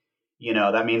be,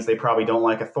 that means they probably don't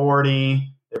like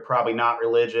authority. They're probably not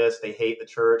religious. They hate the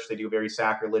church. They do very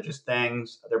sacrilegious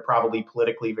things. They're probably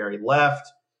politically very left.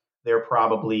 They're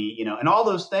probably, and all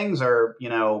those things are,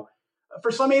 for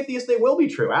some atheists, they will be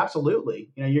true.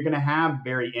 Absolutely. You're going to have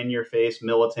very in-your-face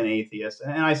militant atheists.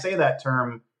 And I say that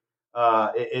term,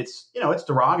 it's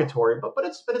derogatory, but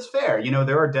it's fair.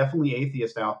 There are definitely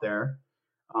atheists out there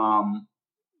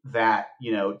that,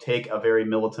 take a very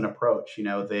militant approach.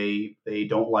 They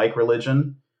don't like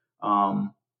religion.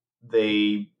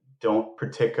 They don't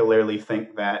particularly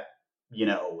think that,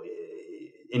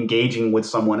 engaging with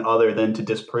someone other than to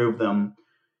disprove them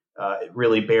it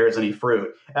really bears any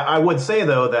fruit. I would say,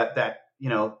 though, that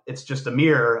it's just a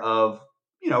mirror of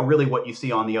really what you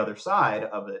see on the other side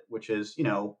of it, which is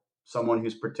someone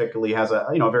who's particularly has a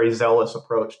very zealous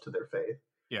approach to their faith.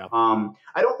 Yeah.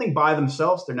 I don't think by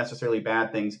themselves they're necessarily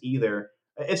bad things either.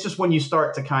 It's just when you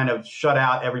start to kind of shut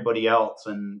out everybody else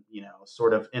and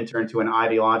sort of enter into an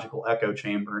ideological echo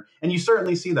chamber, and you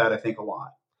certainly see that, I think, a lot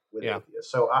with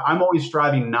atheists. So I'm always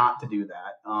striving not to do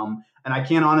that. And I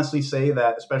can't honestly say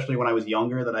that, especially when I was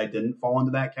younger, that I didn't fall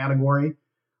into that category.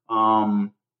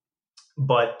 Um,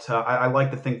 but I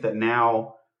like to think that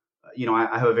now,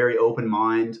 I have a very open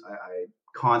mind. I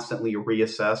constantly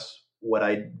reassess what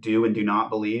I do and do not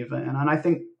believe, and I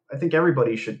think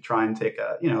everybody should try and take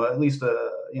at least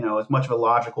as much of a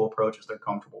logical approach as they're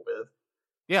comfortable with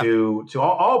Yeah. to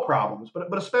all problems,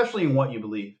 but especially in what you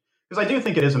believe, because I do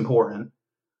think it is important.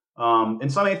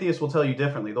 And some atheists will tell you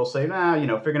differently. They'll say, nah,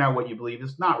 figuring out what you believe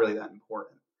is not really that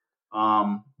important.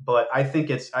 But I think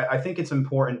it's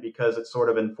important because it sort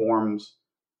of informs,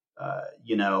 uh,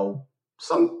 you know,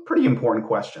 some pretty important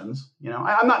questions.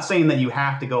 I'm not saying that you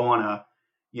have to go on a,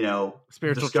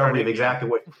 Spiritual discovery journey, of exactly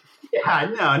what.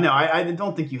 Yeah, no, I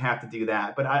don't think you have to do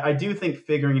that. But I do think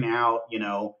figuring out,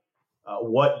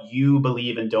 what you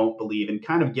believe and don't believe, and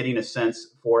kind of getting a sense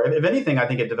for, if anything, I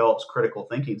think it develops critical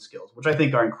thinking skills, which I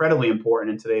think are incredibly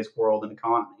important in today's world and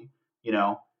economy.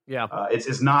 Yeah.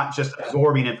 It's not just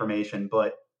absorbing information,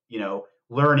 but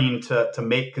learning to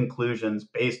make conclusions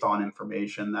based on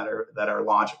information that are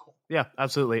logical. Yeah,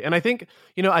 absolutely. And I think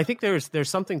there's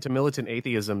something to militant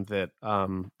atheism that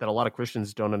that a lot of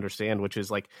Christians don't understand, which is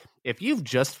like, if you've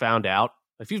just found out,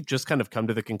 if you've just kind of come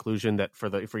to the conclusion that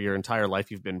for your entire life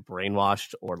you've been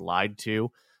brainwashed or lied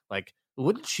to, like,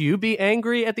 wouldn't you be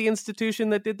angry at the institution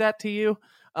that did that to you?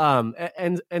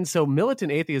 And so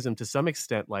militant atheism, to some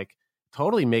extent, like,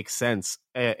 totally makes sense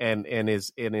and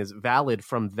is valid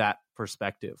from that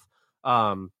perspective.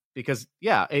 Because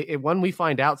when we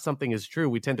find out something is true,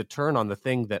 we tend to turn on the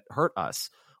thing that hurt us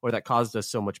or that caused us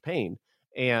so much pain.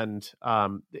 And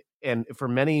for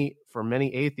many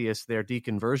atheists, their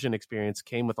deconversion experience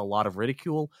came with a lot of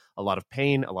ridicule, a lot of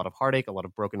pain, a lot of heartache, a lot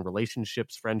of broken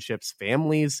relationships, friendships,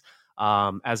 families,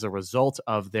 as a result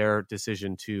of their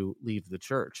decision to leave the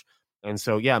church. And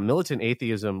so, yeah, militant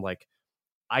atheism, like,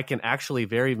 I can actually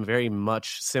very, very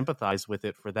much sympathize with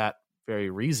it for that very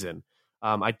reason.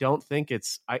 I don't think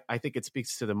I think it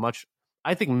speaks to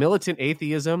I think militant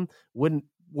atheism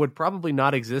would probably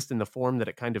not exist in the form that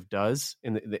it kind of does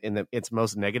in its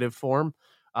most negative form,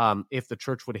 if the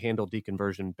church would handle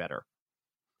deconversion better.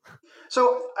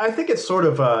 So I think it's sort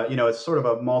of a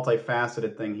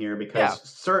multifaceted thing here, Yeah. because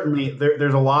certainly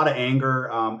there's a lot of anger.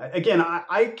 Again,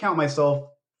 I count myself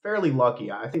fairly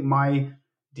lucky. I think my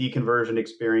deconversion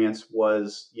experience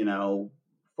was,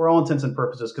 for all intents and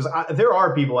purposes, because there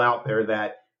are people out there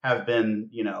that have been,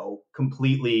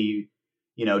 completely,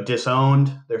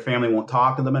 disowned. Their family won't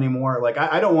talk to them anymore. Like,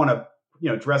 I don't want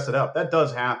to, dress it up. That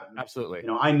does happen. Absolutely.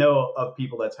 I know of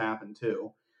people that's happened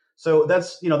too. So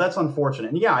that's unfortunate.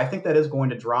 And yeah, I think that is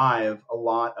going to drive a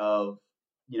lot of,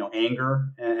 anger,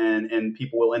 and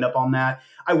people will end up on that.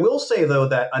 I will say though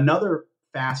that another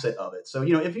facet of it. So,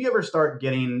 if you ever start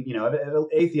getting, if an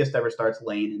atheist ever starts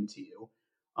laying into you,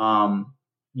 um,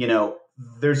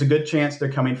 there's a good chance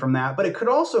they're coming from that. But it could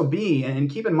also be, and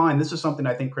keep in mind, this is something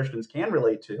I think Christians can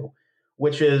relate to,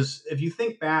 which is, if you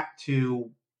think back to,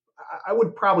 I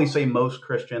would probably say most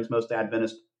Christians, most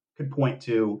Adventists could point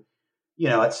to,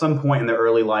 at some point in their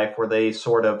early life where they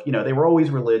sort of, they were always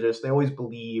religious. They always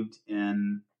believed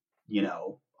in,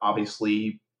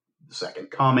 obviously the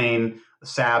second coming, the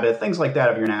Sabbath, things like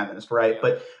that if you're an Adventist, right?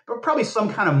 But probably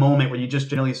some kind of moment where you just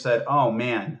generally said, oh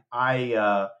man,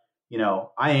 I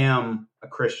am a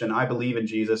Christian. I believe in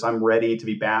Jesus. I'm ready to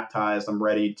be baptized. I'm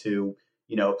ready to,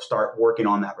 start working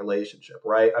on that relationship,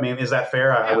 right? I mean, is that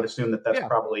fair? I would assume that that's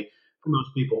probably for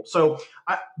most people. So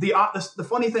the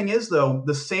funny thing is, though,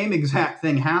 the same exact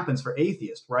thing happens for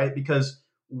atheists, right? Because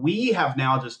we have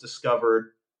now just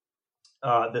discovered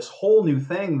this whole new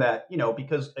thing that,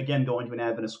 because again, going to an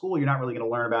Adventist school, you're not really going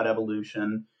to learn about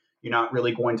evolution. You're not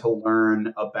really going to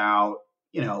learn about,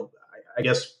 I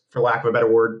guess, for lack of a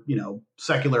better word,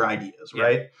 secular ideas,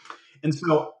 right? And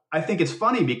so I think it's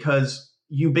funny because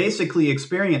you basically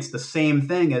experience the same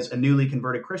thing as a newly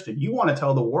converted Christian. You want to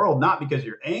tell the world, not because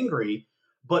you're angry,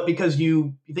 but because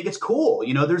you think it's cool.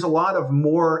 There's a lot of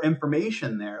more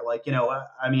information there. Like,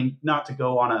 I mean, not to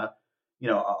go on a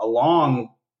long,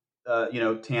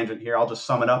 tangent here. I'll just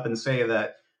sum it up and say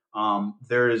that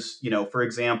there's, for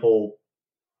example,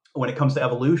 when it comes to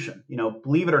evolution,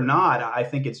 believe it or not, I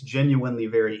think it's genuinely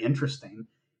very interesting.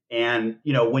 And,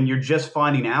 when you're just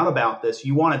finding out about this,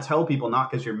 you want to tell people,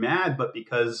 not because you're mad, but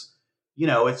because,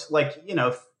 it's like,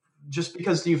 just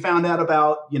because you found out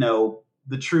about,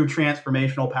 the true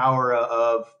transformational power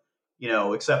of,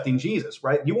 accepting Jesus,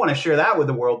 right? You want to share that with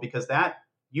the world because that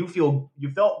you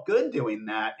felt good doing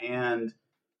that. And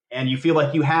you feel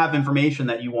like you have information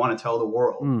that you want to tell the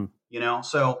world,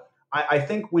 So I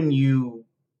think when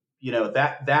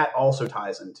that also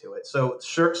ties into it. So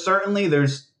certainly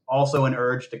there's also an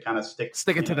urge to kind of stick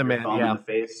it to the man, thumb in the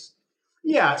face.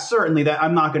 Yeah, certainly that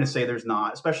I'm not going to say there's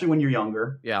not, especially when you're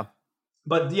younger. Yeah.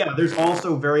 But yeah, there's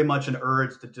also very much an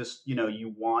urge to just,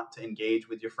 you want to engage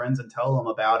with your friends and tell them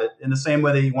about it in the same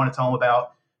way that you want to tell them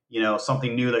about,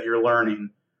 something new that you're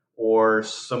learning or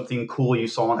something cool you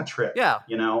saw on a trip. Yeah.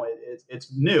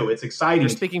 It's new, it's exciting. You're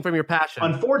speaking from your passion.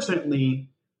 Unfortunately,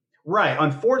 right.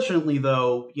 Unfortunately,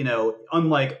 though,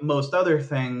 unlike most other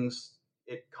things,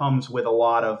 it comes with a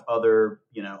lot of other,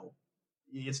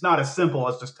 it's not as simple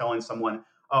as just telling someone,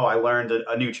 oh, I learned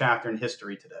a new chapter in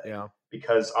history today. Yeah.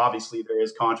 Because obviously there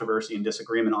is controversy and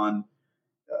disagreement on,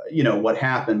 what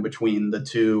happened between the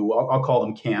two, I'll call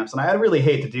them camps. And I really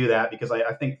hate to do that because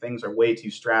I think things are way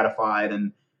too stratified.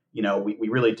 And, we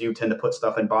really do tend to put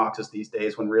stuff in boxes these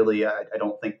days when really I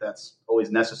don't think that's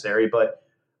always necessary. But,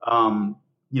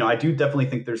 I do definitely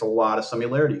think there's a lot of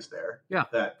similarities there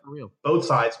that for real. Both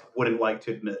sides wouldn't like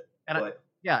to admit.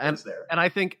 And I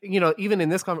think, even in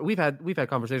this we've had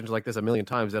conversations like this a million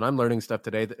times, and I'm learning stuff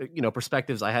today that,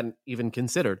 perspectives I hadn't even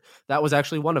considered. That was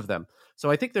actually one of them. So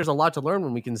I think there's a lot to learn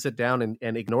when we can sit down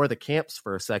and ignore the camps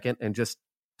for a second and just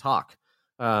talk.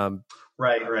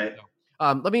 Right.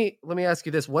 Let me ask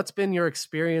you this. What's been your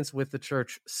experience with the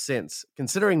church since,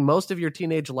 considering most of your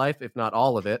teenage life, if not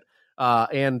all of it,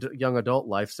 and young adult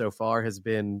life so far has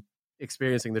been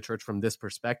experiencing the church from this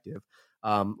perspective?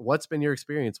 What's been your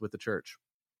experience with the church?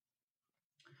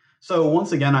 So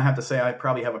once again, I have to say I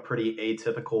probably have a pretty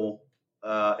atypical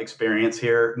experience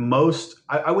here.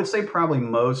 I would say probably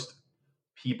most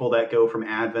people that go from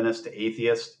Adventist to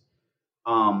atheist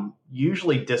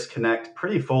usually disconnect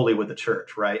pretty fully with the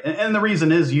church, right? And the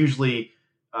reason is usually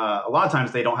a lot of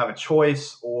times they don't have a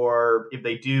choice, or if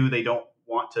they do, they don't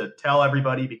want to tell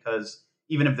everybody because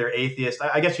even if they're atheist,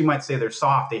 I guess you might say they're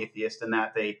soft atheist in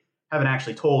that they haven't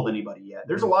actually told anybody yet.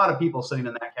 There's a lot of people sitting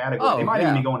in that category. They might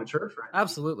even be going to church right now.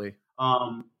 Absolutely.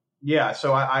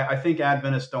 So I think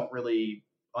Adventists don't really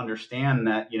understand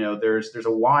that, there's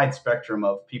a wide spectrum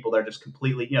of people that are just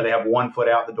completely, they have one foot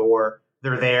out the door.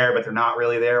 They're there, but they're not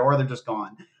really there, or they're just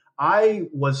gone. I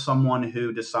was someone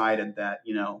who decided that,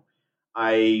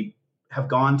 I have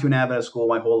gone to an Adventist school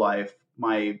my whole life.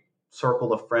 My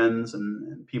circle of friends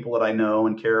and people that I know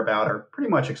and care about are pretty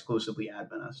much exclusively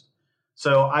Adventist.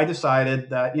 So I decided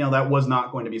that, that was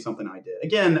not going to be something I did.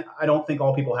 Again, I don't think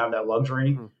all people have that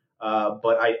luxury,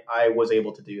 but I was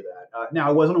able to do that.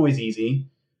 Now, it wasn't always easy,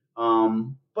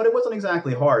 but it wasn't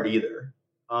exactly hard either.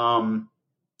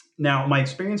 Now, my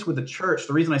experience with the church,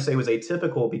 the reason I say it was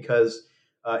atypical because,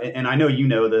 and I know you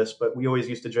know this, but we always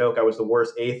used to joke I was the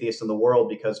worst atheist in the world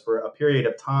because for a period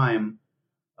of time,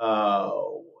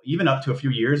 even up to a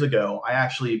few years ago, I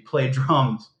actually played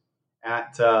drums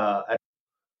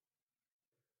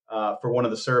for one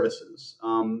of the services.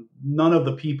 None of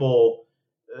the people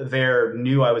there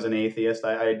knew I was an atheist.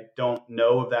 I don't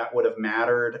know if that would have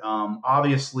mattered.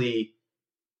 Obviously,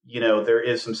 there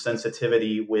is some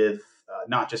sensitivity with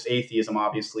not just atheism,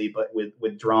 obviously, but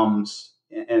with drums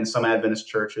and some Adventist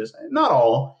churches. Not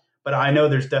all, but I know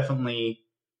there's definitely,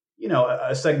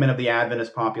 a segment of the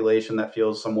Adventist population that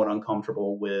feels somewhat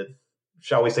uncomfortable with,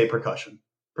 shall we say, percussion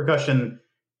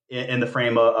in the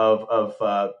frame of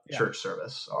church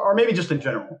service, or maybe just in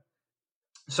general.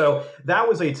 So that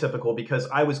was atypical because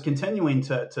I was continuing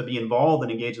to be involved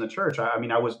and engaged in the church. I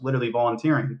mean, I was literally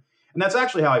volunteering. And that's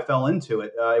actually how I fell into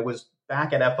it. It was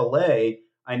back at FLA.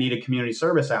 I needed community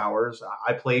service hours.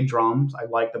 I played drums. I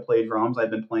like to play drums.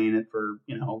 I've been playing it for,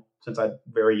 since I'm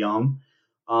very young.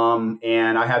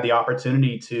 And I had the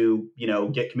opportunity to,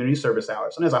 get community service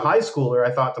hours. And as a high schooler,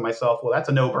 I thought to myself, well, that's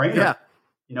a no-brainer.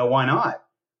 Yeah. Why not?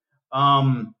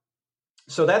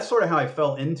 So that's sort of how I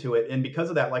fell into it. And because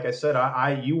of that, like I said,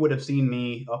 you would have seen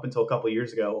me up until a couple of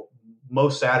years ago,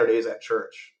 most Saturdays at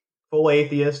church, full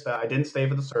atheist. I didn't stay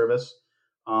for the service.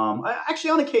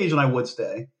 Actually, on occasion I would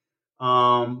stay.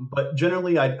 But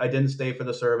generally I didn't stay for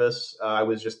the service. I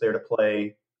was just there to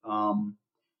play.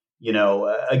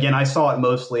 Again, I saw it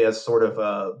mostly as sort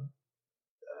of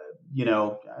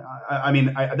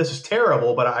this is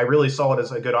terrible, but I really saw it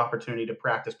as a good opportunity to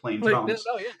practice playing drums.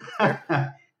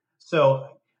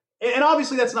 So, and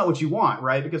obviously that's not what you want,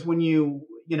 right? Because when you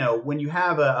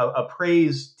have a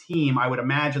praise team, I would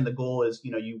imagine the goal is,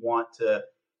 you want to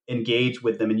engage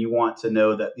with them and you want to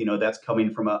know that, that's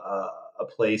coming from a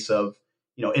place of,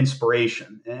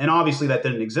 inspiration. And obviously that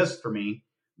didn't exist for me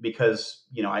because,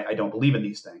 I don't believe in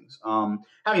these things.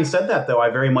 Having said that, though, I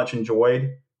very much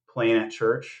enjoyed playing at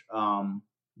church.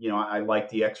 I like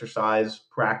the exercise,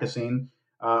 practicing.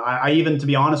 I even, to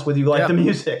be honest with you, like the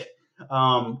music.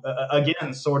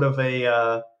 Again, sort of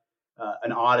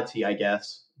an oddity, I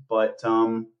guess. But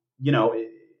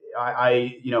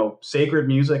sacred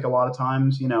music a lot of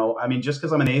times, I mean, just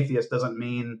because I'm an atheist doesn't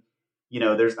mean,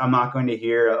 I'm not going to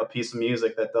hear a piece of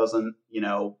music that doesn't,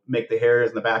 make the hairs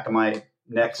in the back of my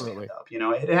neck Absolutely. stand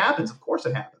up. It happens. Of course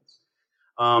it happens.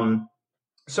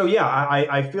 So yeah,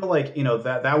 I feel like,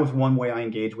 that was one way I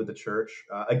engaged with the church.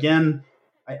 Again,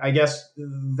 I guess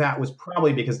that was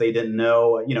probably because they didn't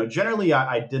know, generally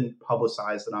I didn't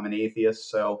publicize that I'm an atheist.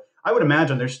 So I would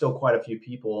imagine there's still quite a few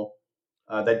people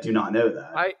that do not know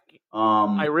that.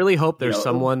 I really hope there's you know,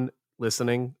 someone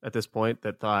listening at this point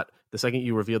that thought the second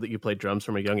you revealed that you played drums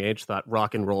from a young age, thought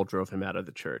rock and roll drove him out of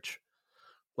the church.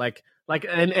 And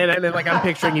then like I'm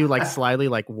picturing you like slyly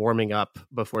like warming up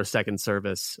before second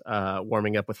service,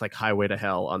 warming up with like Highway to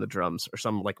Hell on the drums or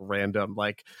some like random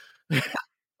like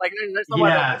like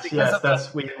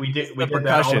yes, we did the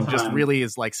percussion percussion just really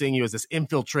is like seeing you as this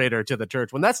infiltrator to the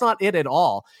church when that's not it at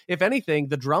all. If anything,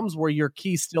 the drums were your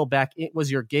key still back. It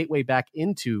was your gateway back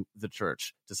into the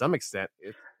church to some extent.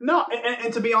 No,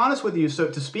 and to be honest with you,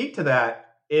 so to speak to that,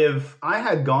 if I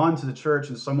had gone to the church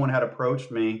and someone had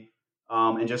approached me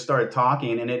and just started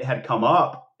talking and it had come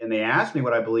up and they asked me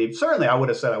what I believed, certainly I would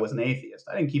have said I was an atheist.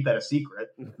 I didn't keep that a secret.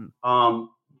 Mm-hmm.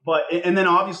 But then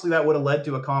obviously that would have led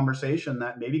to a conversation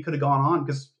that maybe could have gone on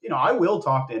because, I will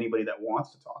talk to anybody that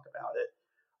wants to talk about it.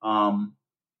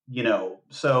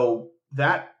 So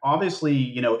that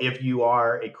obviously, if you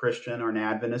are a Christian or an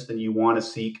Adventist and you want to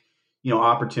seek,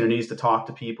 opportunities to talk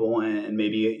to people and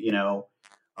maybe,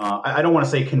 I don't want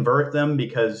to say convert them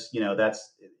because,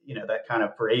 that's, that kind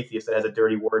of for atheists that has a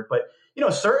dirty word, but,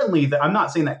 certainly that I'm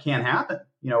not saying that can't happen,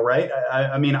 right?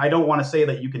 I mean, I don't want to say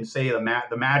that you can say the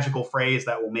magical phrase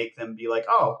that will make them be like,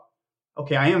 oh,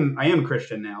 okay, I am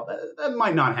Christian now. That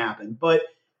might not happen, but,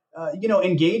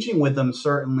 engaging with them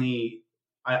certainly,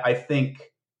 I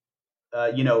think,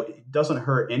 it doesn't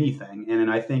hurt anything. And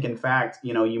I think, in fact,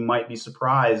 you might be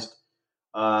surprised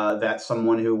that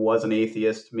someone who was an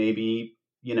atheist, maybe,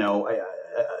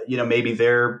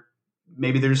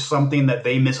 maybe there's something that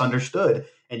they misunderstood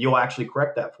and you'll actually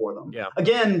correct that for them. Yeah.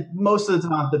 Again, most of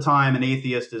the time, an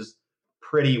atheist is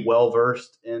pretty well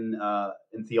versed in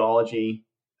theology.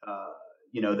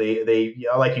 They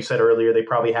like you said earlier, they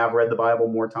probably have read the Bible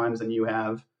more times than you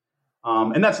have.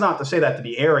 And that's not to say that to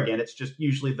be arrogant. It's just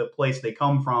usually the place they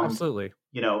come from. Absolutely.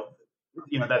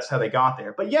 That's how they got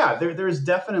there. But yeah, there's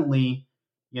definitely,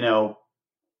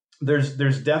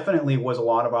 there's definitely was a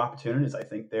lot of opportunities. I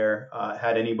think there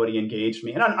had anybody engaged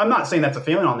me, and I'm not saying that's a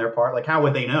failing on their part. Like, how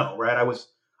would they know, right? I was,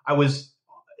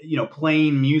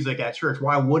 playing music at church.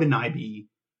 Why wouldn't I be,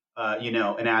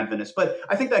 an Adventist? But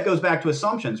I think that goes back to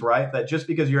assumptions, right? That just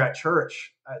because you're at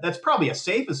church, that's probably a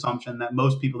safe assumption that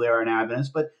most people there are an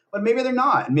Adventist, but maybe they're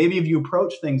not. And maybe if you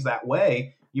approach things that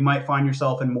way, you might find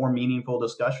yourself in more meaningful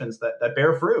discussions that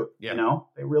bear fruit. Yeah.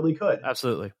 They really could.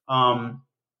 Absolutely.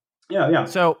 Yeah.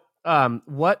 So,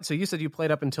 so you said you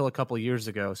played up until a couple of years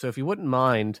ago. So if you wouldn't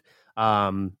mind,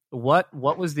 what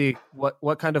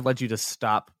kind of led you to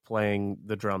stop playing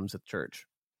the drums at church?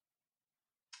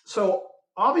 So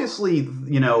obviously,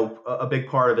 a big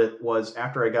part of it was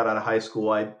after I got out of high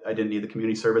school, I didn't need the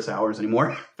community service hours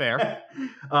anymore. Fair.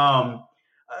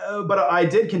 But I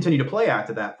did continue to play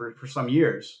after that for some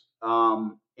years.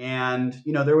 And,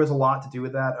 there was a lot to do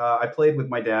with that. I played with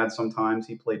my dad sometimes.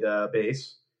 He played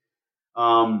bass.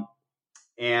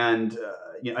 And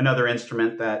another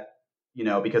instrument that,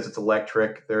 because it's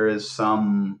electric, there is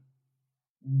some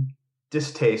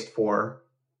distaste for,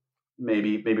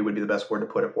 maybe would be the best word to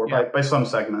put it for, by some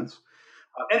segments.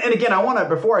 And again, I want to,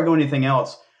 before I go anything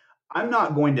else, I'm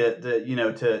not going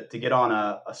to get on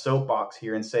a soapbox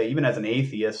here and say, even as an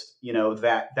atheist,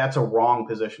 that's a wrong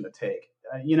position to take.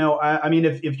 I mean,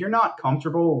 if you're not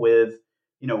comfortable with,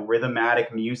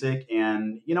 rhythmatic music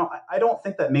and, I don't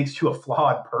think that makes you a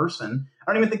flawed person.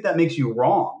 I don't even think that makes you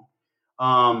wrong.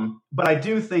 But I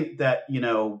do think that,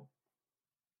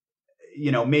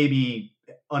 maybe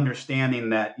understanding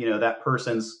that, that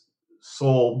person's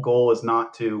sole goal is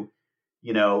not to,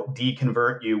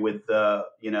 deconvert you with the,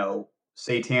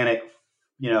 satanic,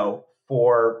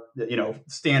 for,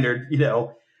 standard,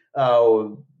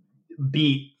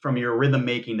 beat from your rhythm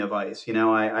making device.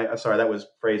 I'm sorry, that was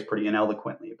phrased pretty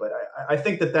ineloquently, but I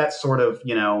think that that's sort of,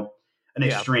 an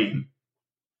extreme.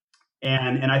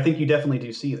 And I think you definitely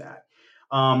do see that.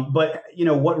 But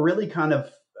what really kind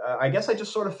of, I guess I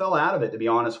just sort of fell out of it, to be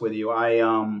honest with you.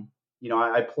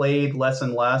 I played less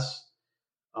and less,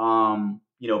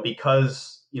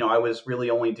 because, I was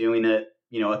really only doing it,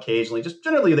 occasionally. Just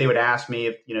generally they would ask me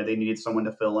if, they needed someone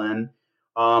to fill in.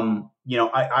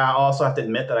 I also have to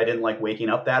admit that I didn't like waking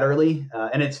up that early.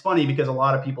 And it's funny because a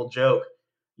lot of people joke,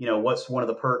 what's one of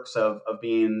the perks of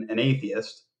being an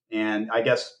atheist? And I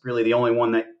guess really the only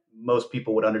one that most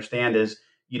people would understand is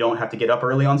you don't have to get up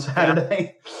early on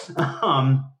Saturday.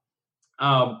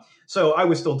 So I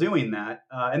was still doing that.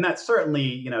 And that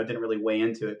certainly, didn't really weigh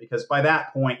into it because by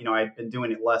that point, I'd been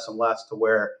doing it less and less to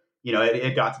where,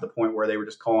 it got to the point where they were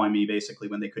just calling me basically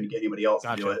when they couldn't get anybody else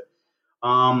to do it.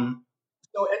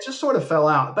 So it just sort of fell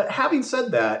out. But having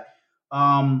said that,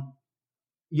 I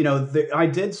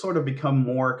did sort of become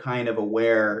more kind of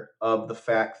aware of the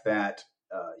fact that,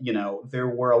 there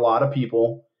were a lot of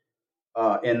people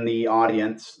in the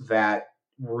audience that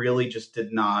really just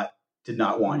did not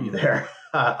want you there.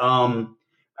 Again,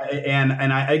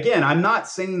 I'm not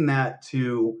saying that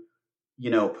to,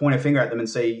 point a finger at them and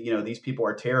say, these people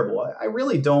are terrible. I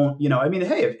really don't, I mean,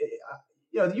 hey,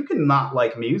 you can not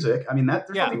like music. I mean, there's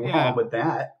nothing wrong with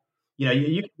that.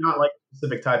 You can not like a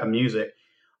specific type of music.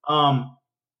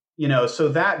 So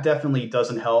that definitely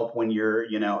doesn't help when you're,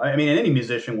 I mean, any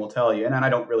musician will tell you, and I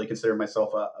don't really consider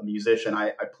myself a musician.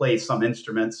 I play some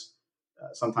instruments,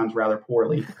 sometimes rather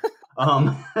poorly.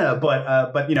 But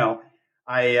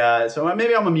so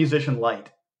maybe I'm a musician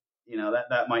light,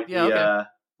 that might be, okay.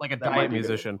 Like a diet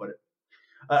musician.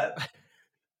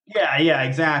 Yeah,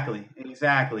 exactly.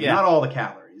 Yeah. Not all the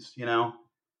calories,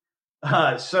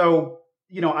 so,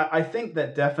 I think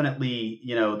that definitely,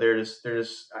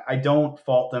 I don't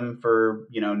fault them for,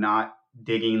 not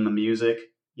digging the music.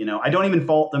 I don't even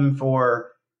fault them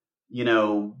for,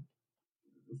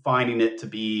 finding it to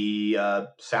be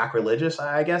sacrilegious,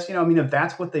 I guess. I mean, if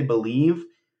that's what they believe,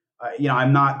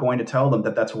 I'm not going to tell them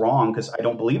that that's wrong because I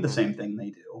don't believe the same thing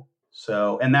they do.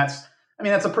 So, and that's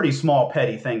a pretty small,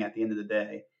 petty thing at the end of the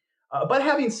day. But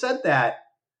having said that,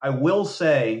 I will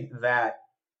say that,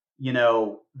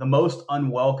 the most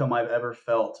unwelcome I've ever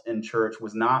felt in church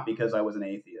was not because I was an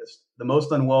atheist. The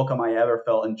most unwelcome I ever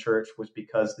felt in church was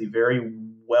because the very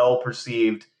well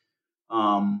perceived,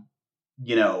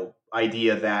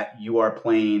 idea that you are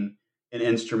playing an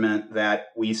instrument that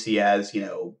we see as,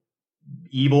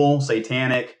 evil,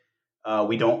 satanic.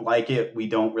 We don't like it. We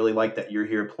don't really like that you're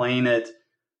here playing it.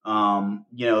 That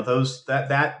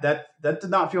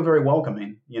did not feel very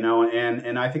welcoming,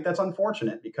 and I think that's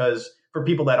unfortunate because for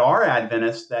people that are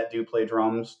Adventists that do play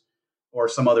drums or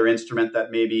some other instrument that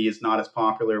maybe is not as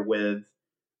popular with,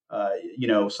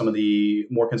 some of the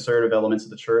more conservative elements of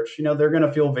the church, they're going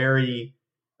to feel very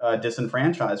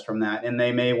disenfranchised from that. And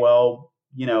they may well,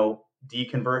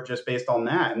 deconvert just based on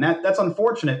that. And that's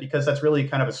unfortunate because that's really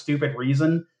kind of a stupid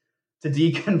reason to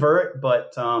deconvert.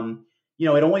 But,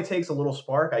 it only takes a little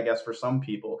spark, I guess, for some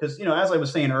people. Because, as I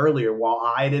was saying earlier, while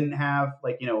I didn't have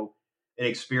an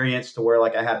experience to where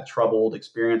like I had a troubled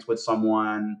experience with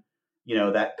someone,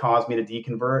 that caused me to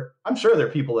deconvert, I'm sure there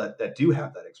are people that do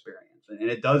have that experience. And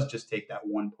it does just take that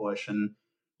one push. And,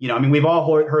 I mean, we've all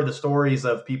heard the stories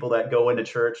of people that go into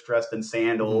church dressed in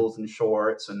sandals and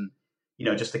shorts and,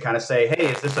 just to kind of say, hey,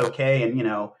 is this okay? And,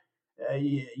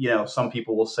 some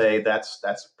people will say that's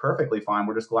perfectly fine.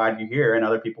 We're just glad you're here. And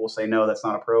other people will say, no, that's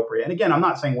not appropriate. And again, I'm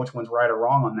not saying which one's right or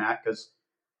wrong on that because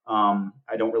I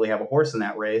don't really have a horse in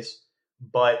that race.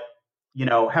 But,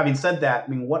 having said that, I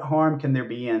mean, what harm can there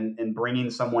be in bringing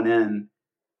someone in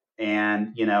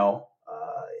and,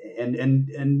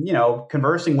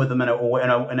 conversing with them in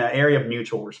an area of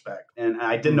mutual respect? And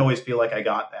I didn't always feel like I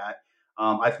got that.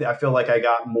 I feel like I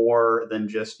got more than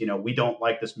just, we don't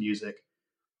like this music,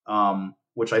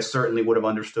 which I certainly would have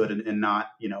understood and not,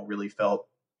 really felt,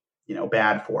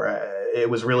 bad for. It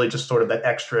was really just sort of that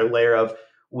extra layer of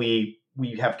we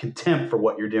have contempt for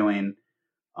what you're doing.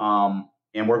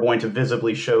 And we're going to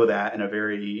visibly show that in a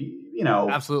very,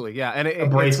 absolutely. Yeah. And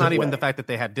it's not even the fact that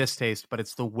they had distaste, but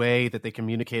it's the way that they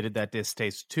communicated that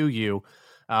distaste to you.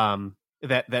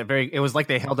 It was like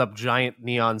they held up giant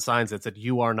neon signs that said,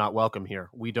 "You are not welcome here.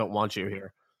 We don't want you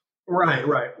here." Right.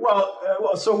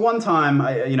 Well, so one time,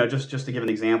 just to give an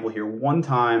example here, one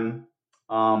time,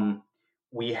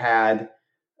 we had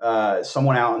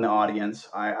someone out in the audience.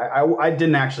 I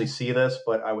didn't actually see this,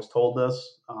 but I was told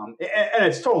this, and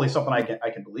it's totally something I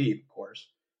can believe, of course.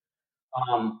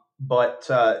 But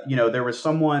there was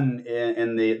someone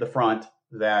in the front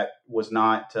that was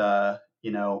not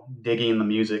digging the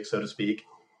music, so to speak.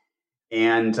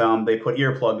 And they put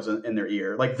earplugs in their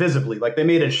ear, like visibly, like they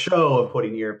made a show of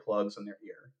putting earplugs in their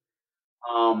ear.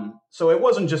 So it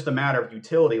wasn't just a matter of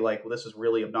utility, like, well, this is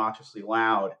really obnoxiously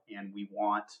loud and we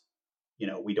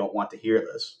don't want to hear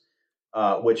this,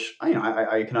 which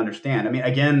I can understand. I mean,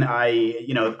 again,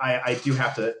 I do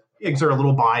have to exert a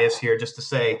little bias here just to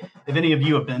say, if any of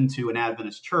you have been to an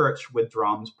Adventist church with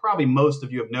drums, probably most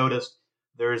of you have noticed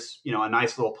there's, a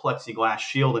nice little plexiglass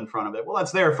shield in front of it. Well,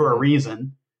 that's there for a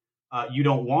reason. you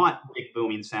don't want big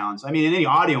booming sounds. I mean, any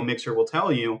audio mixer will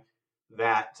tell you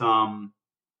that,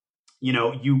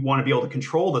 you want to be able to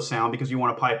control the sound because you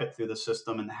want to pipe it through the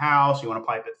system in the house. You want to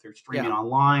pipe it through streaming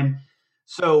online.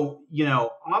 So,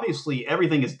 obviously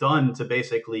everything is done to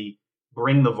basically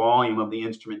bring the volume of the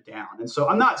instrument down. And so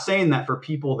I'm not saying that for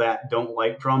people that don't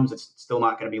like drums, it's still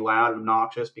not going to be loud and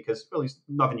obnoxious, because really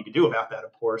nothing you can do about that,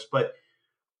 of course. But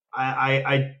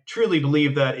I truly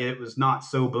believe that it was not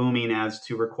so booming as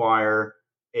to require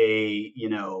I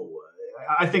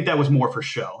think that was more for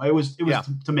show. It was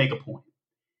to make a point.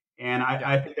 And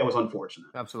I think that was unfortunate.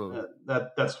 Absolutely.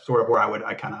 That's sort of where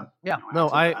I kind of.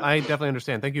 I definitely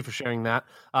understand. Thank you for sharing that.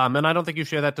 And I don't think you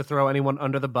share that to throw anyone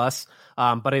under the bus.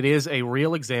 But it is a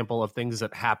real example of things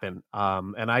that happen.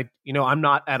 And I'm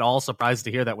not at all surprised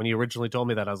to hear that. When you originally told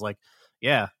me that, I was like,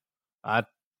 yeah,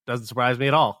 doesn't surprise me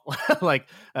at all. Like,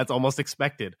 that's almost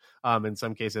expected in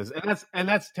some cases. And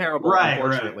that's terrible,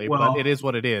 unfortunately. Right. Well, but it is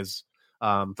what it is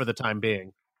for the time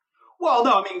being. Well,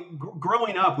 no, I mean,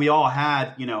 growing up, we all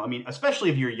had, especially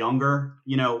if you're younger,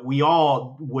 we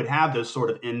all would have those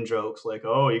sort of in jokes like,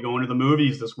 oh, you're going to the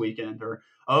movies this weekend, or,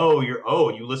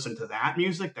 you listen to that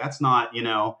music? That's not,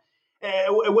 when,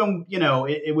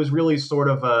 it was really sort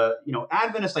of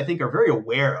Adventists, I think, are very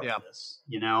aware of this,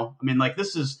 I mean, like,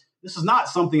 this is not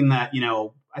something that,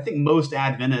 I think most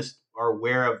Adventists are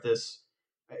aware of this.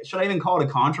 Should I even call it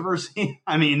a controversy?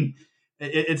 I mean,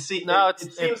 it seems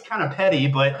kind of petty,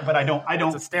 but I don't.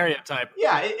 It's a stereotype.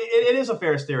 Yeah, it is a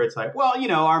fair stereotype. Well,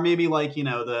 or maybe like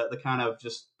the kind of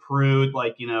just prude,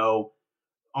 like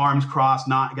arms crossed,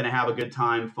 not going to have a good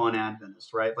time, fun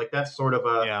Adventist, right? Like that's sort of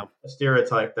a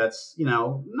stereotype that's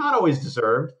not always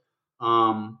deserved,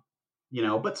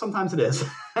 but sometimes it is.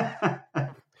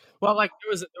 Well, like there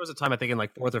was a time, I think in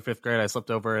like 4th or 5th grade, I slept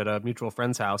over at a mutual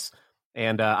friend's house,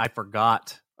 and I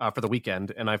forgot. For the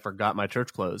weekend, and I forgot my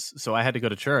church clothes, so I had to go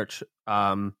to church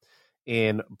in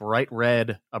a bright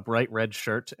red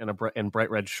shirt and bright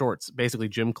red shorts, basically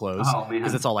gym clothes,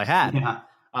 because that's all I had. Yeah.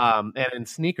 And in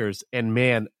sneakers. And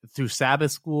man, through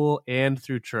Sabbath school and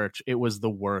through church, it was the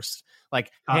worst.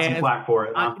 Like, flack for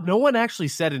it. Huh? No one actually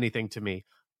said anything to me.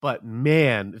 But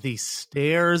man, the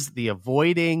stares, the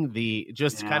avoiding, the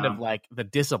just kind of like the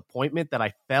disappointment that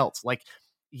I felt, like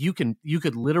you could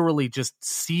literally just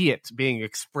see it being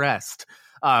expressed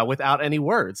without any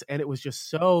words. And it was just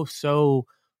so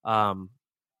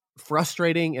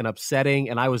frustrating and upsetting.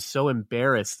 And I was so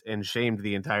embarrassed and shamed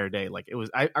the entire day. Like it was,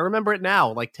 I remember it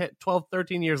now, like 12,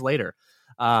 13 years later.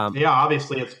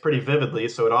 Obviously it's pretty vividly,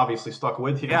 so it obviously stuck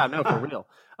with you. Yeah, no, for real.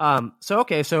 So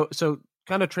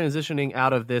kind of transitioning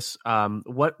out of this,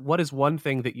 what is one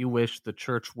thing that you wish the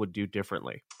church would do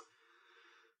differently?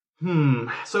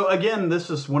 So again,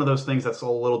 this is one of those things that's a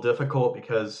little difficult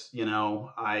because,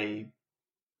 I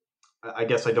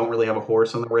guess I don't really have a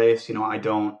horse in the race. I'm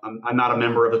not a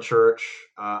member of the church.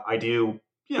 I do,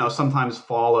 sometimes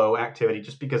follow activity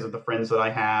just because of the friends that I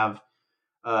have.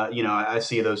 I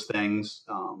see those things.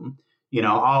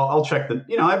 I'll check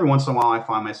every once in a while I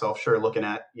find myself looking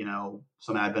at,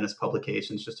 some Adventist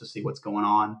publications just to see what's going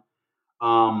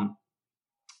on.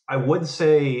 I would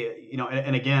say,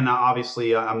 and again,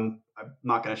 obviously I'm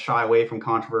not going to shy away from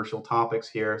controversial topics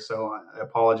here. So I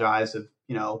apologize if,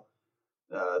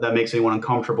 that makes anyone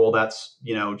uncomfortable. That's,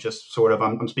 just sort of,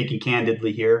 I'm speaking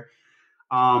candidly here.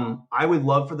 I would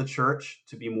love for the church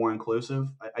to be more inclusive.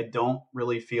 I don't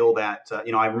really feel that,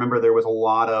 I remember there was a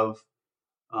lot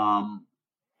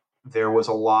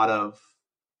of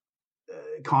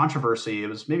controversy. It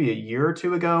was maybe a year or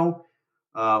two ago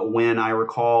when I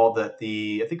recall that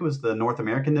I think it was the North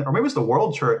American, or maybe it was the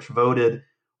World Church, voted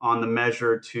on the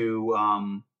measure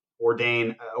to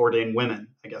ordain women,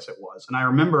 I guess it was. And I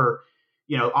remember,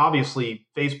 obviously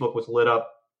Facebook was lit up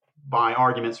by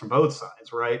arguments from both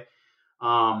sides, right?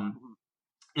 And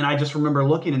I just remember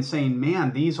looking and saying,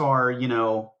 man, these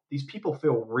people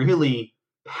feel really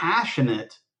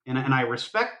passionate, and I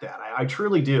respect that. I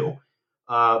truly do.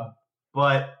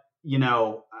 But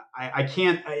I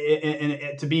can't,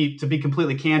 and to be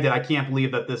completely candid, I can't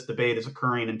believe that this debate is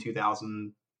occurring in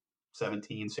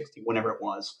 2017, 16, whenever it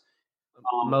was.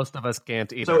 Most of us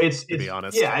can't either, to be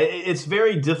honest. Yeah, it's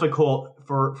very difficult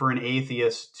for an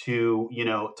atheist to,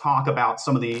 talk about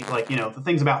some of the, the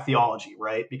things about theology,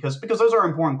 right? Because those are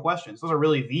important questions. Those are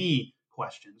really the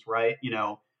questions, right?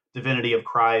 Divinity of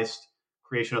Christ,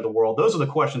 creation of the world. Those are the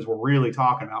questions we're really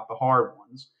talking about, the hard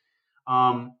ones.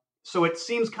 So it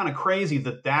seems kind of crazy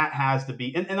that has to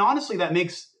be, and honestly, that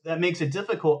makes it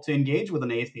difficult to engage with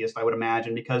an atheist, I would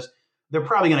imagine, because they're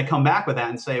probably going to come back with that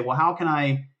and say, well, how can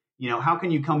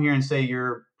you come here and say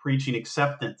you're preaching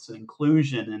acceptance and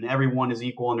inclusion and everyone is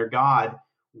equal under God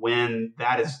when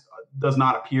that does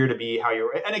not appear to be how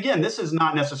you're. And again, this is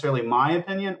not necessarily my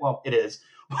opinion. Well, it is,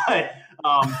 but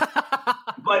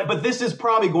but this is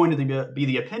probably going to be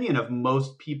the opinion of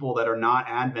most people that are not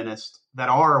Adventist, that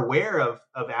are aware of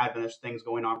Adventist things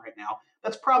going on right now.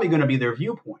 That's probably going to be their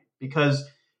viewpoint, because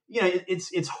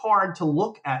it's hard to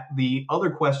look at the other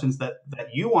questions that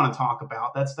you want to talk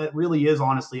about. That really is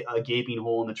honestly a gaping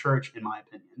hole in the church, in my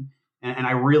opinion. And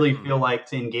I really feel like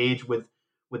to engage with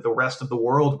the rest of the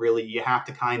world, really, you have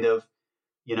to kind of,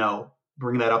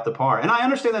 bring that up to par. And I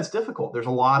understand that's difficult. There's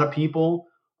a lot of people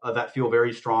that feel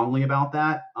very strongly about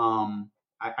that.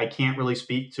 I can't really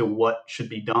speak to what should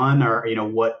be done, or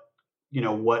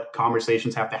what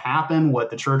conversations have to happen, what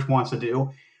the church wants to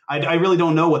do. I really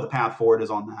don't know what the path forward is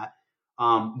on that.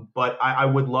 But I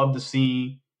would love to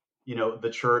see, the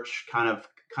church kind of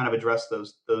address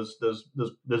those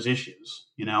issues.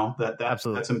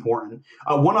 That's important.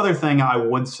 One other thing I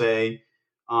would say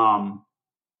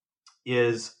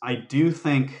is, I do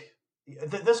think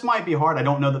this might be hard. I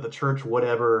don't know that the church would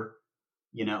ever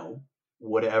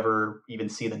even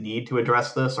see the need to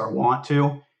address this or want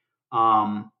to.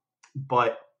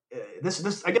 But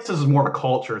this, I guess this is more of a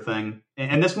culture thing,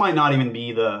 and this might not even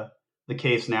be the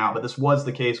case now, but this was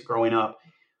the case growing up.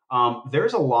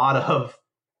 There's a lot of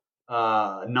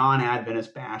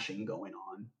non-Adventist bashing going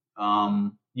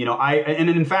on. And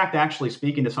in fact, actually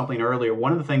speaking to something earlier,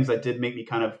 one of the things that did make me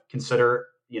kind of consider,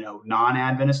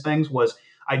 non-Adventist things was,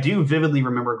 I do vividly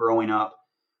remember growing up,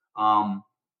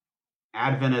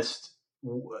 Adventist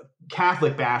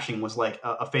Catholic bashing was like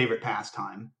a favorite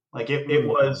pastime. Like it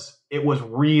was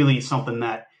really something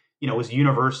that, was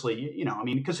universally,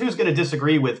 because who's going to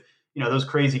disagree with, those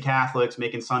crazy Catholics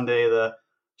trying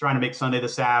to make Sunday the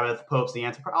Sabbath, Pope's the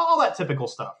Antichrist, all that typical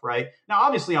stuff, right? Now,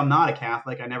 obviously, I'm not a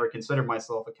Catholic. I never considered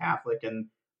myself a Catholic, and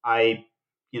I,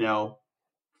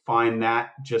 find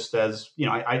that just as,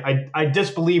 I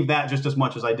disbelieve that just as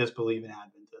much as I disbelieve in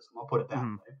Adventism. I'll put it that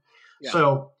way. Yeah.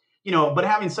 So, but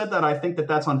having said that, I think that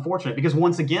that's unfortunate, because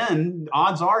once again,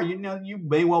 odds are, you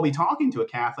may well be talking to a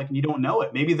Catholic and you don't know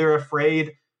it. Maybe they're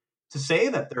afraid to say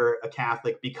that they're a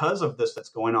Catholic because of this that's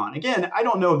going on. Again, I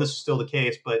don't know if this is still the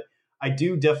case, but I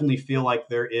do definitely feel like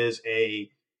there is a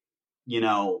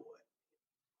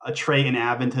trait in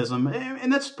Adventism,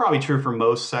 and that's probably true for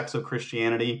most sects of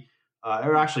Christianity,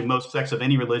 or actually most sects of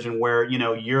any religion, where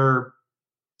you're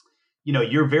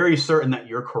very certain that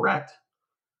you're correct,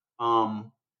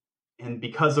 and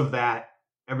because of that,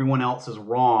 everyone else is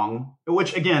wrong.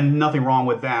 Which, again, nothing wrong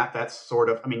with that. That's sort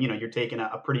of, you're taking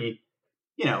a pretty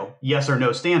yes or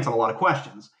no stance on a lot of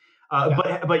questions.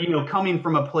 But coming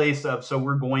from a place of, so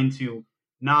we're going to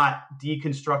not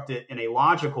deconstruct it in a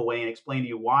logical way and explain to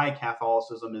you why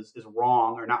Catholicism is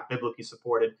wrong or not biblically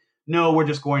supported. No, we're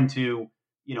just going to,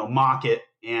 mock it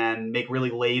and make really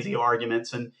lazy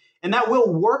arguments. And that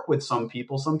will work with some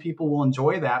people. Some people will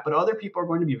enjoy that, but other people are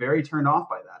going to be very turned off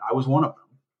by that. I was one of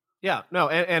them. Yeah, no.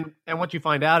 And what you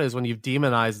find out is, when you've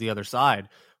demonized the other side,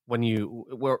 when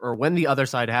the other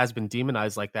side has been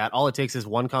demonized like that, all it takes is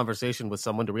one conversation with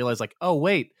someone to realize, like, oh,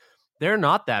 wait, they're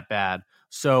not that bad.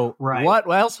 So right. What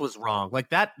else was wrong? Like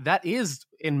that is,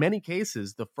 in many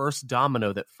cases, the first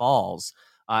domino that falls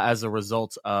as a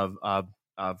result of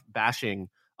bashing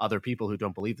other people who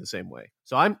don't believe the same way.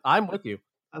 So I'm with you.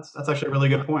 That's actually a really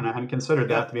good point. I hadn't considered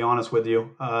that, to be honest with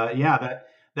you.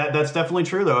 That's definitely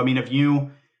true, though. If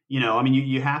you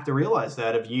have to realize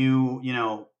that if you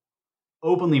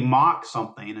openly mock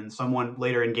something and someone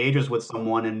later engages with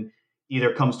someone and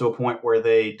either comes to a point where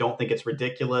they don't think it's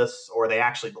ridiculous or they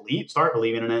actually start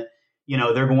believing in it,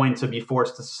 they're going to be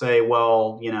forced to say,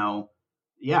 well,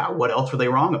 what else were they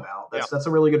wrong about? That's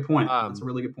a really good point. That's a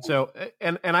really good point. So,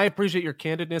 and I appreciate your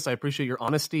candidness. I appreciate your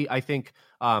honesty. I think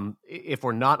if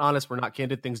we're not honest, we're not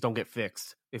candid, things don't get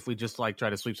fixed if we just try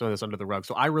to sweep some of this under the rug.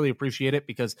 So I really appreciate it,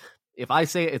 because if I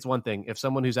say it, it's one thing. If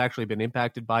someone who's actually been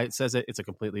impacted by it says it, it's a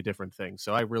completely different thing.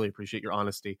 So I really appreciate your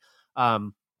honesty.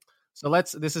 So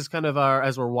this is kind of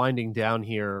as we're winding down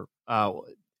here,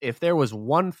 if there was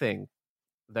one thing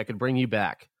that could bring you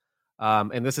back,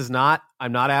 and this is not,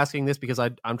 I'm not asking this because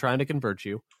I'm trying to convert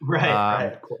you.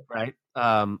 Right.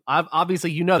 I've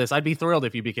obviously, this, I'd be thrilled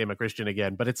if you became a Christian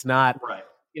again, but it's not, right.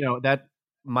 That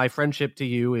my friendship to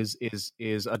you is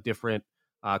a different,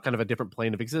 kind of a different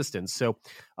plane of existence. So,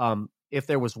 if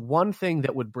there was one thing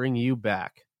that would bring you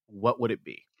back, what would it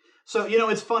be? So,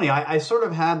 it's funny. I sort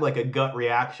of had like a gut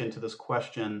reaction to this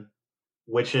question,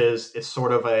 which is, it's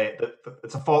sort of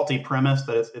it's a faulty premise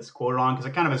that it's quoted on, because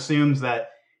it kind of assumes that,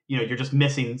 you're just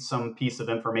missing some piece of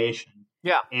information.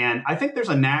 Yeah. And I think there's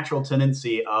a natural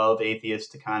tendency of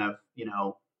atheists to kind of,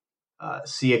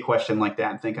 see a question like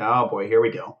that and think, oh boy, here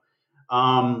we go.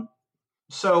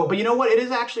 But you know what? It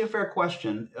is actually a fair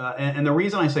question. And the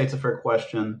reason I say it's a fair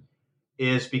question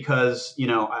is because,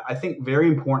 I think very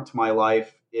important to my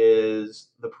life is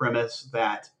the premise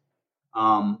that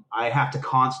I have to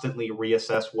constantly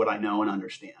reassess what I know and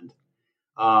understand.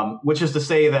 Which is to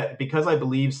say that because I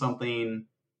believe something,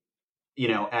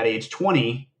 at age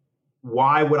 20,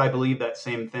 why would I believe that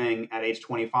same thing at age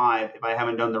 25 if I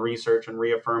haven't done the research and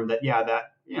reaffirmed that, yeah,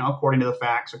 that, according to the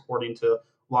facts, according to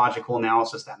logical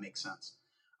analysis, that makes sense.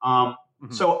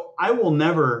 So I will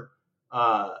never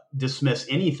dismiss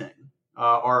anything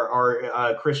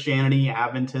or Christianity,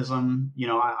 Adventism.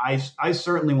 I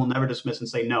certainly will never dismiss and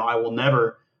say, no, I will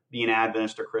never be an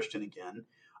Adventist or Christian again.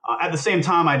 At the same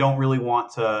time, I don't really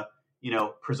want to,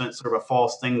 present sort of a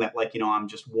false thing that I'm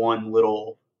just one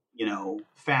little,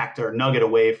 fact or nugget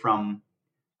away from,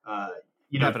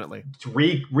 Definitely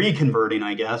reconverting,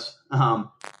 I guess.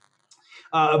 But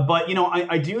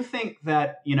I do think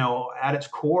that at its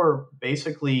core,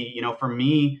 basically, for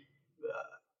me,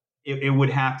 it would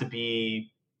have to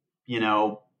be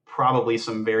probably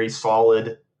some very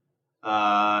solid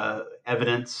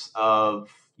evidence of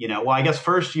well, I guess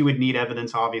first you would need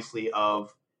evidence, obviously,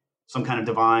 of some kind of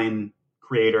divine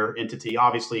creator entity.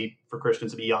 Obviously, for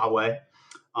Christians, to be Yahweh.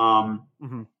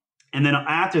 And then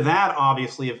after that,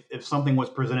 obviously, if something was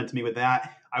presented to me with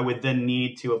that, I would then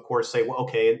need to, of course, say, well,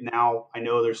 okay, now I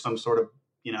know there's some sort of,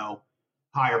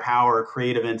 higher power,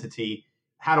 creative entity.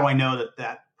 How do I know that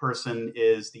that person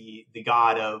is the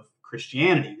God of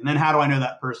Christianity? And then how do I know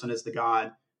that person is the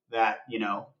God that,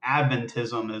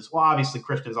 Adventism is? Well, obviously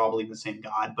Christians all believe in the same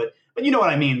God, but you know what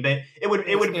I mean. But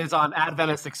it is on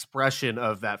Adventist expression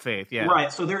of that faith. Yeah.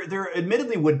 Right. So there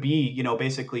admittedly would be,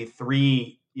 basically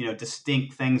three,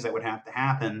 distinct things that would have to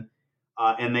happen.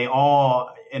 And they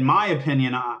all, in my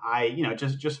opinion, I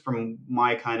just from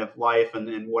my kind of life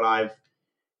and what I've,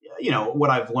 what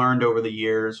I've learned over the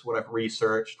years, what I've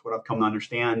researched, what I've come to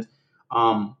understand,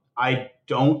 I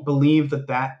don't believe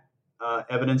that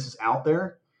evidence is out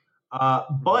there.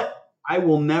 But I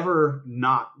will never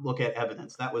not look at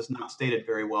evidence. That was not stated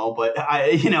very well, but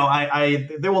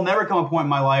there will never come a point in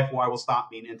my life where I will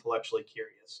stop being intellectually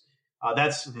curious.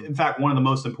 That's in fact one of the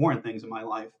most important things in my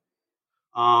life.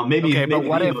 Maybe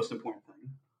the most important thing.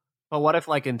 But what if,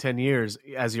 like in 10 years,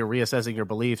 as you're reassessing your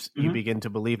beliefs, you begin to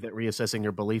believe that reassessing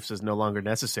your beliefs is no longer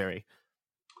necessary?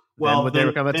 Well,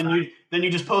 then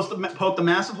you just poke the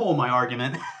massive hole in my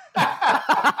argument.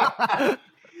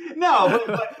 No,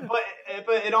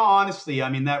 but in all honesty, I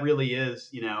mean, that really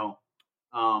is,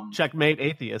 checkmate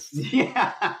atheists.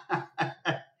 Yeah.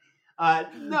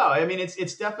 No, I mean,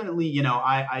 it's definitely,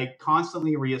 I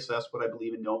constantly reassess what I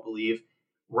believe and don't believe.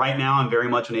 Right now, I'm very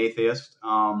much an atheist.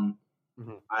 I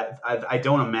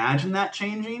don't imagine that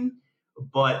changing,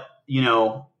 but,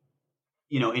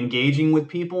 engaging with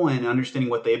people and understanding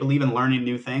what they believe and learning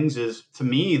new things is, to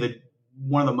me,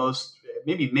 one of the most,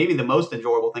 maybe the most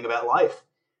enjoyable thing about life.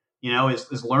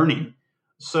 Is learning.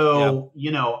 So,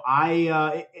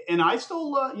 I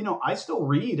still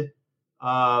read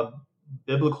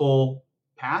biblical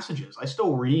passages. I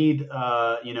still read,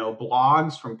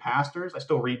 blogs from pastors. I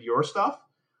still read your stuff.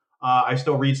 I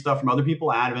still read stuff from other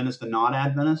people, Adventist and not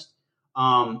Adventist.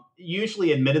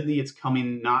 Usually, admittedly, it's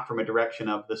coming not from a direction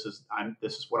of this is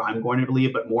what I'm going to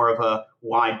believe, but more of a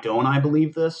why don't I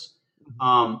believe this?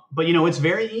 But it's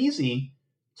very easy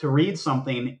to read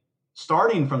something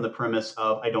starting from the premise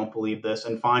of I don't believe this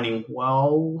and finding,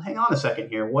 well, hang on a second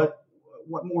here. What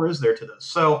more is there to this?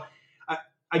 So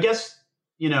I guess,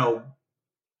 to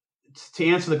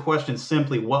answer the question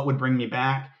simply, what would bring me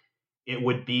back? It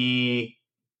would be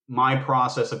my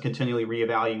process of continually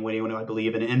reevaluating what I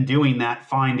believe in, and doing that,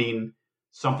 finding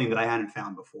something that I hadn't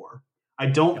found before. I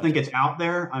don't think it's out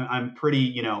there. I'm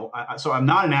pretty, so I'm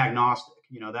not an agnostic.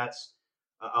 That's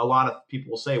a lot of people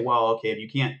will say, well, okay, if you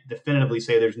can't definitively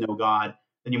say there's no God,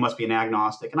 then you must be an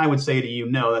agnostic. And I would say to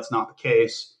you, no, that's not the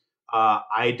case.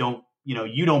 I don't,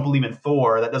 you don't believe in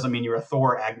Thor. That doesn't mean you're a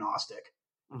Thor agnostic,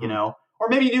 or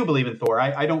maybe you do believe in Thor.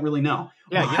 I don't really know.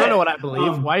 Yeah, you don't know what I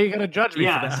believe. Why are you going to judge me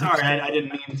for that? Sorry, I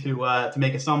didn't mean to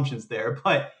make assumptions there,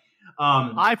 but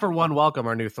I, for one, welcome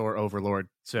our new Thor overlord.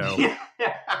 So,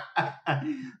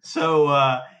 so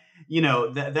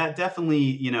that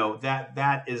definitely,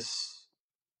 that is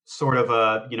sort of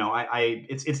a,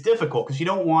 it's difficult because you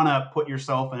don't want to put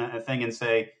yourself in a thing and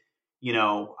say,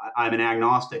 I'm an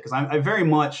agnostic, because I very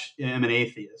much am an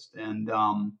atheist, and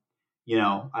I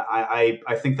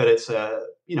think that it's a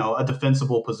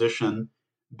defensible position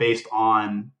based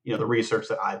on the research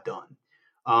that I've done.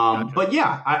 Gotcha. But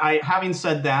yeah, I having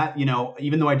said that,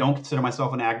 even though I don't consider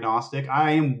myself an agnostic,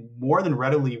 I am more than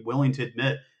readily willing to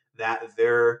admit that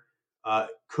there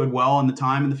could well in the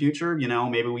time in the future,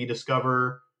 maybe we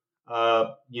discover,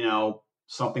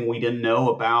 something we didn't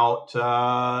know about,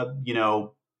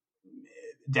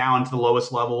 down to the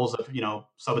lowest levels of,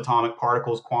 subatomic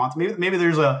particles, quantum. Maybe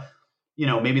there's a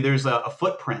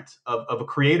footprint of a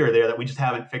creator there that we just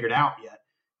haven't figured out yet.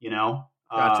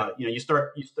 Gotcha.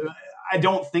 I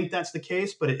don't think that's the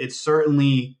case, but it's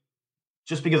certainly,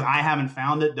 just because I haven't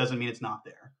found it doesn't mean it's not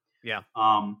there. Yeah.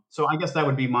 So I guess that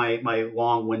would be my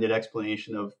long-winded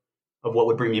explanation of what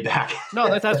would bring me back. No,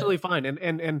 that's absolutely fine.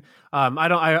 And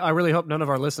I really hope none of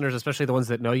our listeners, especially the ones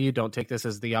that know you, don't take this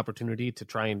as the opportunity to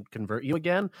try and convert you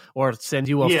again or send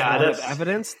you a flood of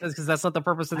evidence, because that's not the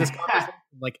purpose of this conversation,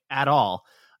 like, at all.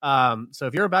 So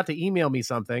if you're about to email me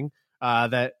something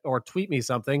or tweet me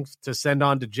something to send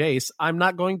on to Jase, I'm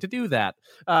not going to do that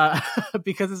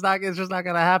because it's just not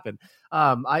going to happen.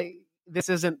 This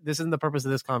isn't the purpose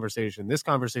of this conversation. This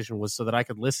conversation was so that I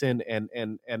could listen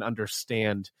and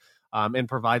understand, and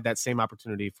provide that same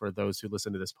opportunity for those who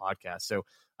listen to this podcast. So,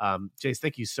 Jase,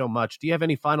 thank you so much. Do you have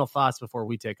any final thoughts before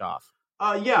we take off?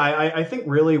 I think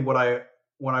really what I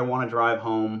want to drive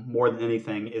home more than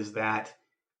anything is that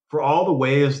for all the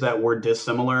ways that we're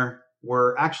dissimilar,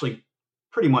 we're actually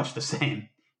pretty much the same.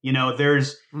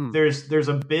 There's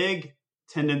a big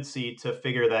tendency to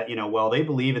figure that, well, they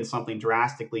believe in something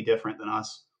drastically different than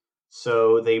us,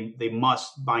 so they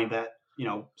must find that,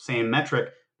 same metric.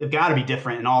 They've got to be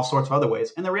different in all sorts of other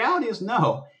ways. And the reality is,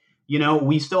 no.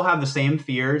 We still have the same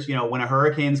fears. When a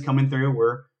hurricane's coming through,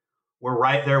 we're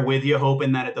right there with you,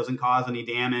 hoping that it doesn't cause any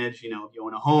damage. If you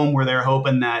own a home, we're there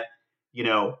hoping that,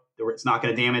 it's not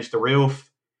going to damage the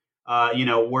roof.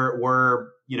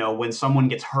 When someone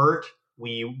gets hurt,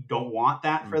 we don't want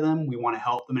that for them. We want to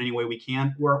help them in any way we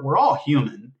can. We're all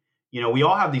human. We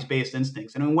all have these base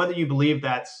instincts. And whether you believe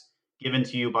that's given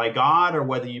to you by God or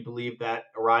whether you believe that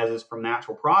arises from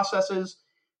natural processes,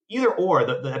 either or,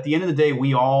 at the end of the day,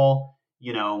 we all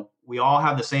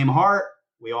have the same heart.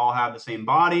 We all have the same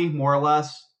body, more or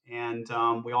less. And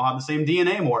we all have the same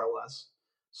DNA, more or less.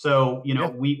 So,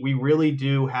 we really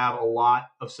do have a lot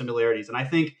of similarities. And I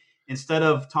think instead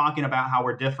of talking about how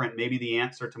we're different, maybe the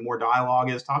answer to more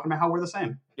dialogue is talking about how we're the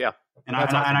same. Yeah. And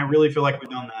I really feel like we've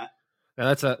done that.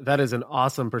 Now that is an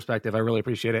awesome perspective. I really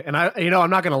appreciate it. And I'm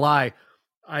not going to lie.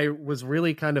 I was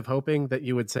really kind of hoping that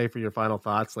you would say for your final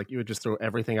thoughts, like you would just throw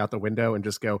everything out the window and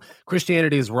just go,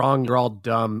 Christianity is wrong. You're all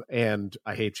dumb. And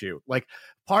I hate you. Like,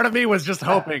 part of me was just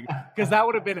hoping, because that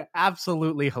would have been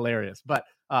absolutely hilarious. But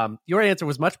your answer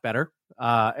was much better.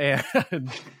 And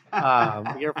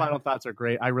your final thoughts are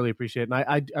great. I really appreciate it.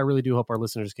 And I really do hope our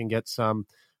listeners can get some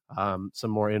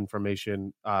more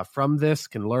information from this,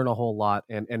 can learn a whole lot,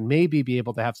 and maybe be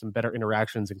able to have some better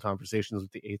interactions and conversations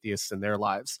with the atheists in their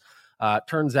lives.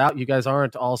 Turns out you guys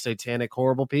aren't all satanic,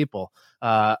 horrible people.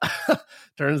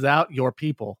 Turns out you're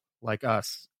people like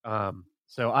us.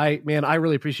 So I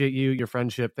really appreciate your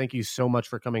friendship. Thank you so much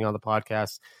for coming on the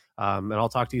podcast. And I'll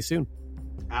talk to you soon.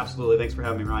 Absolutely. Thanks for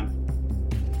having me, Ryan.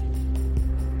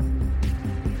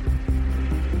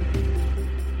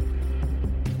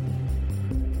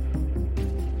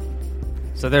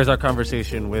 So there's our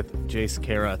conversation with Jase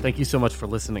Cara. Thank you so much for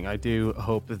listening. I do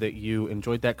hope that you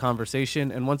enjoyed that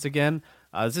conversation. And once again,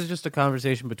 this is just a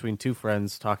conversation between two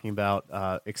friends talking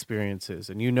about experiences.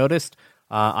 And you noticed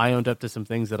I owned up to some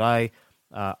things that I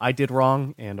did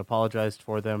wrong and apologized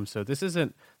for them. So this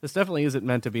definitely isn't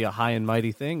meant to be a high and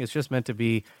mighty thing. It's just meant to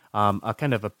be a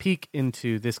kind of a peek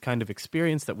into this kind of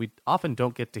experience that we often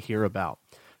don't get to hear about.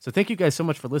 So thank you guys so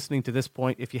much for listening to this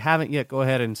point. If you haven't yet, go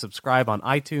ahead and subscribe on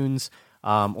iTunes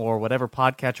or whatever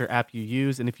podcatcher app you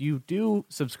use. And if you do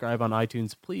subscribe on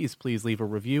iTunes, please leave a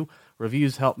review.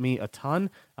 Reviews help me a ton,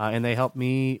 and they help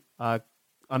me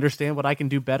understand what I can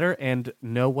do better and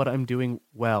know what I'm doing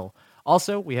well.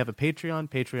 Also, we have a Patreon,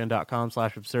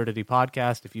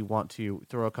 patreon.com/absurditypodcast. If you want to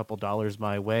throw a couple dollars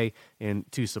my way and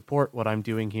to support what I'm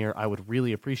doing here, I would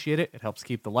really appreciate it. It helps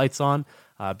keep the lights on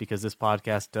because this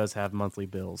podcast does have monthly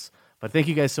bills. But thank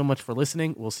you guys so much for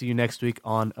listening. We'll see you next week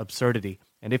on Absurdity.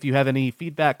 And if you have any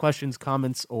feedback, questions,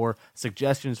 comments, or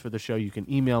suggestions for the show, you can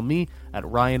email me at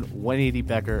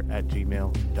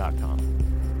ryan180becker@gmail.com.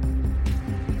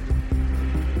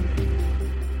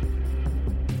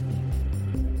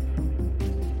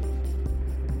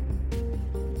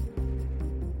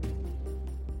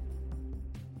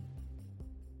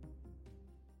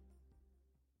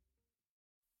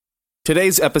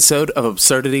 Today's episode of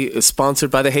Absurdity is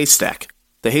sponsored by The Haystack.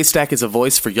 The Haystack is a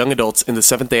voice for young adults in the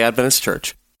Seventh-day Adventist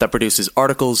Church. that produces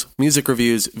articles, music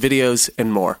reviews, videos,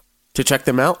 and more. To check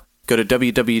them out, go to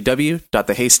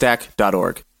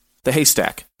www.thehaystack.org. The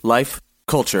Haystack. Life,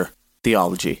 Culture,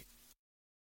 Theology.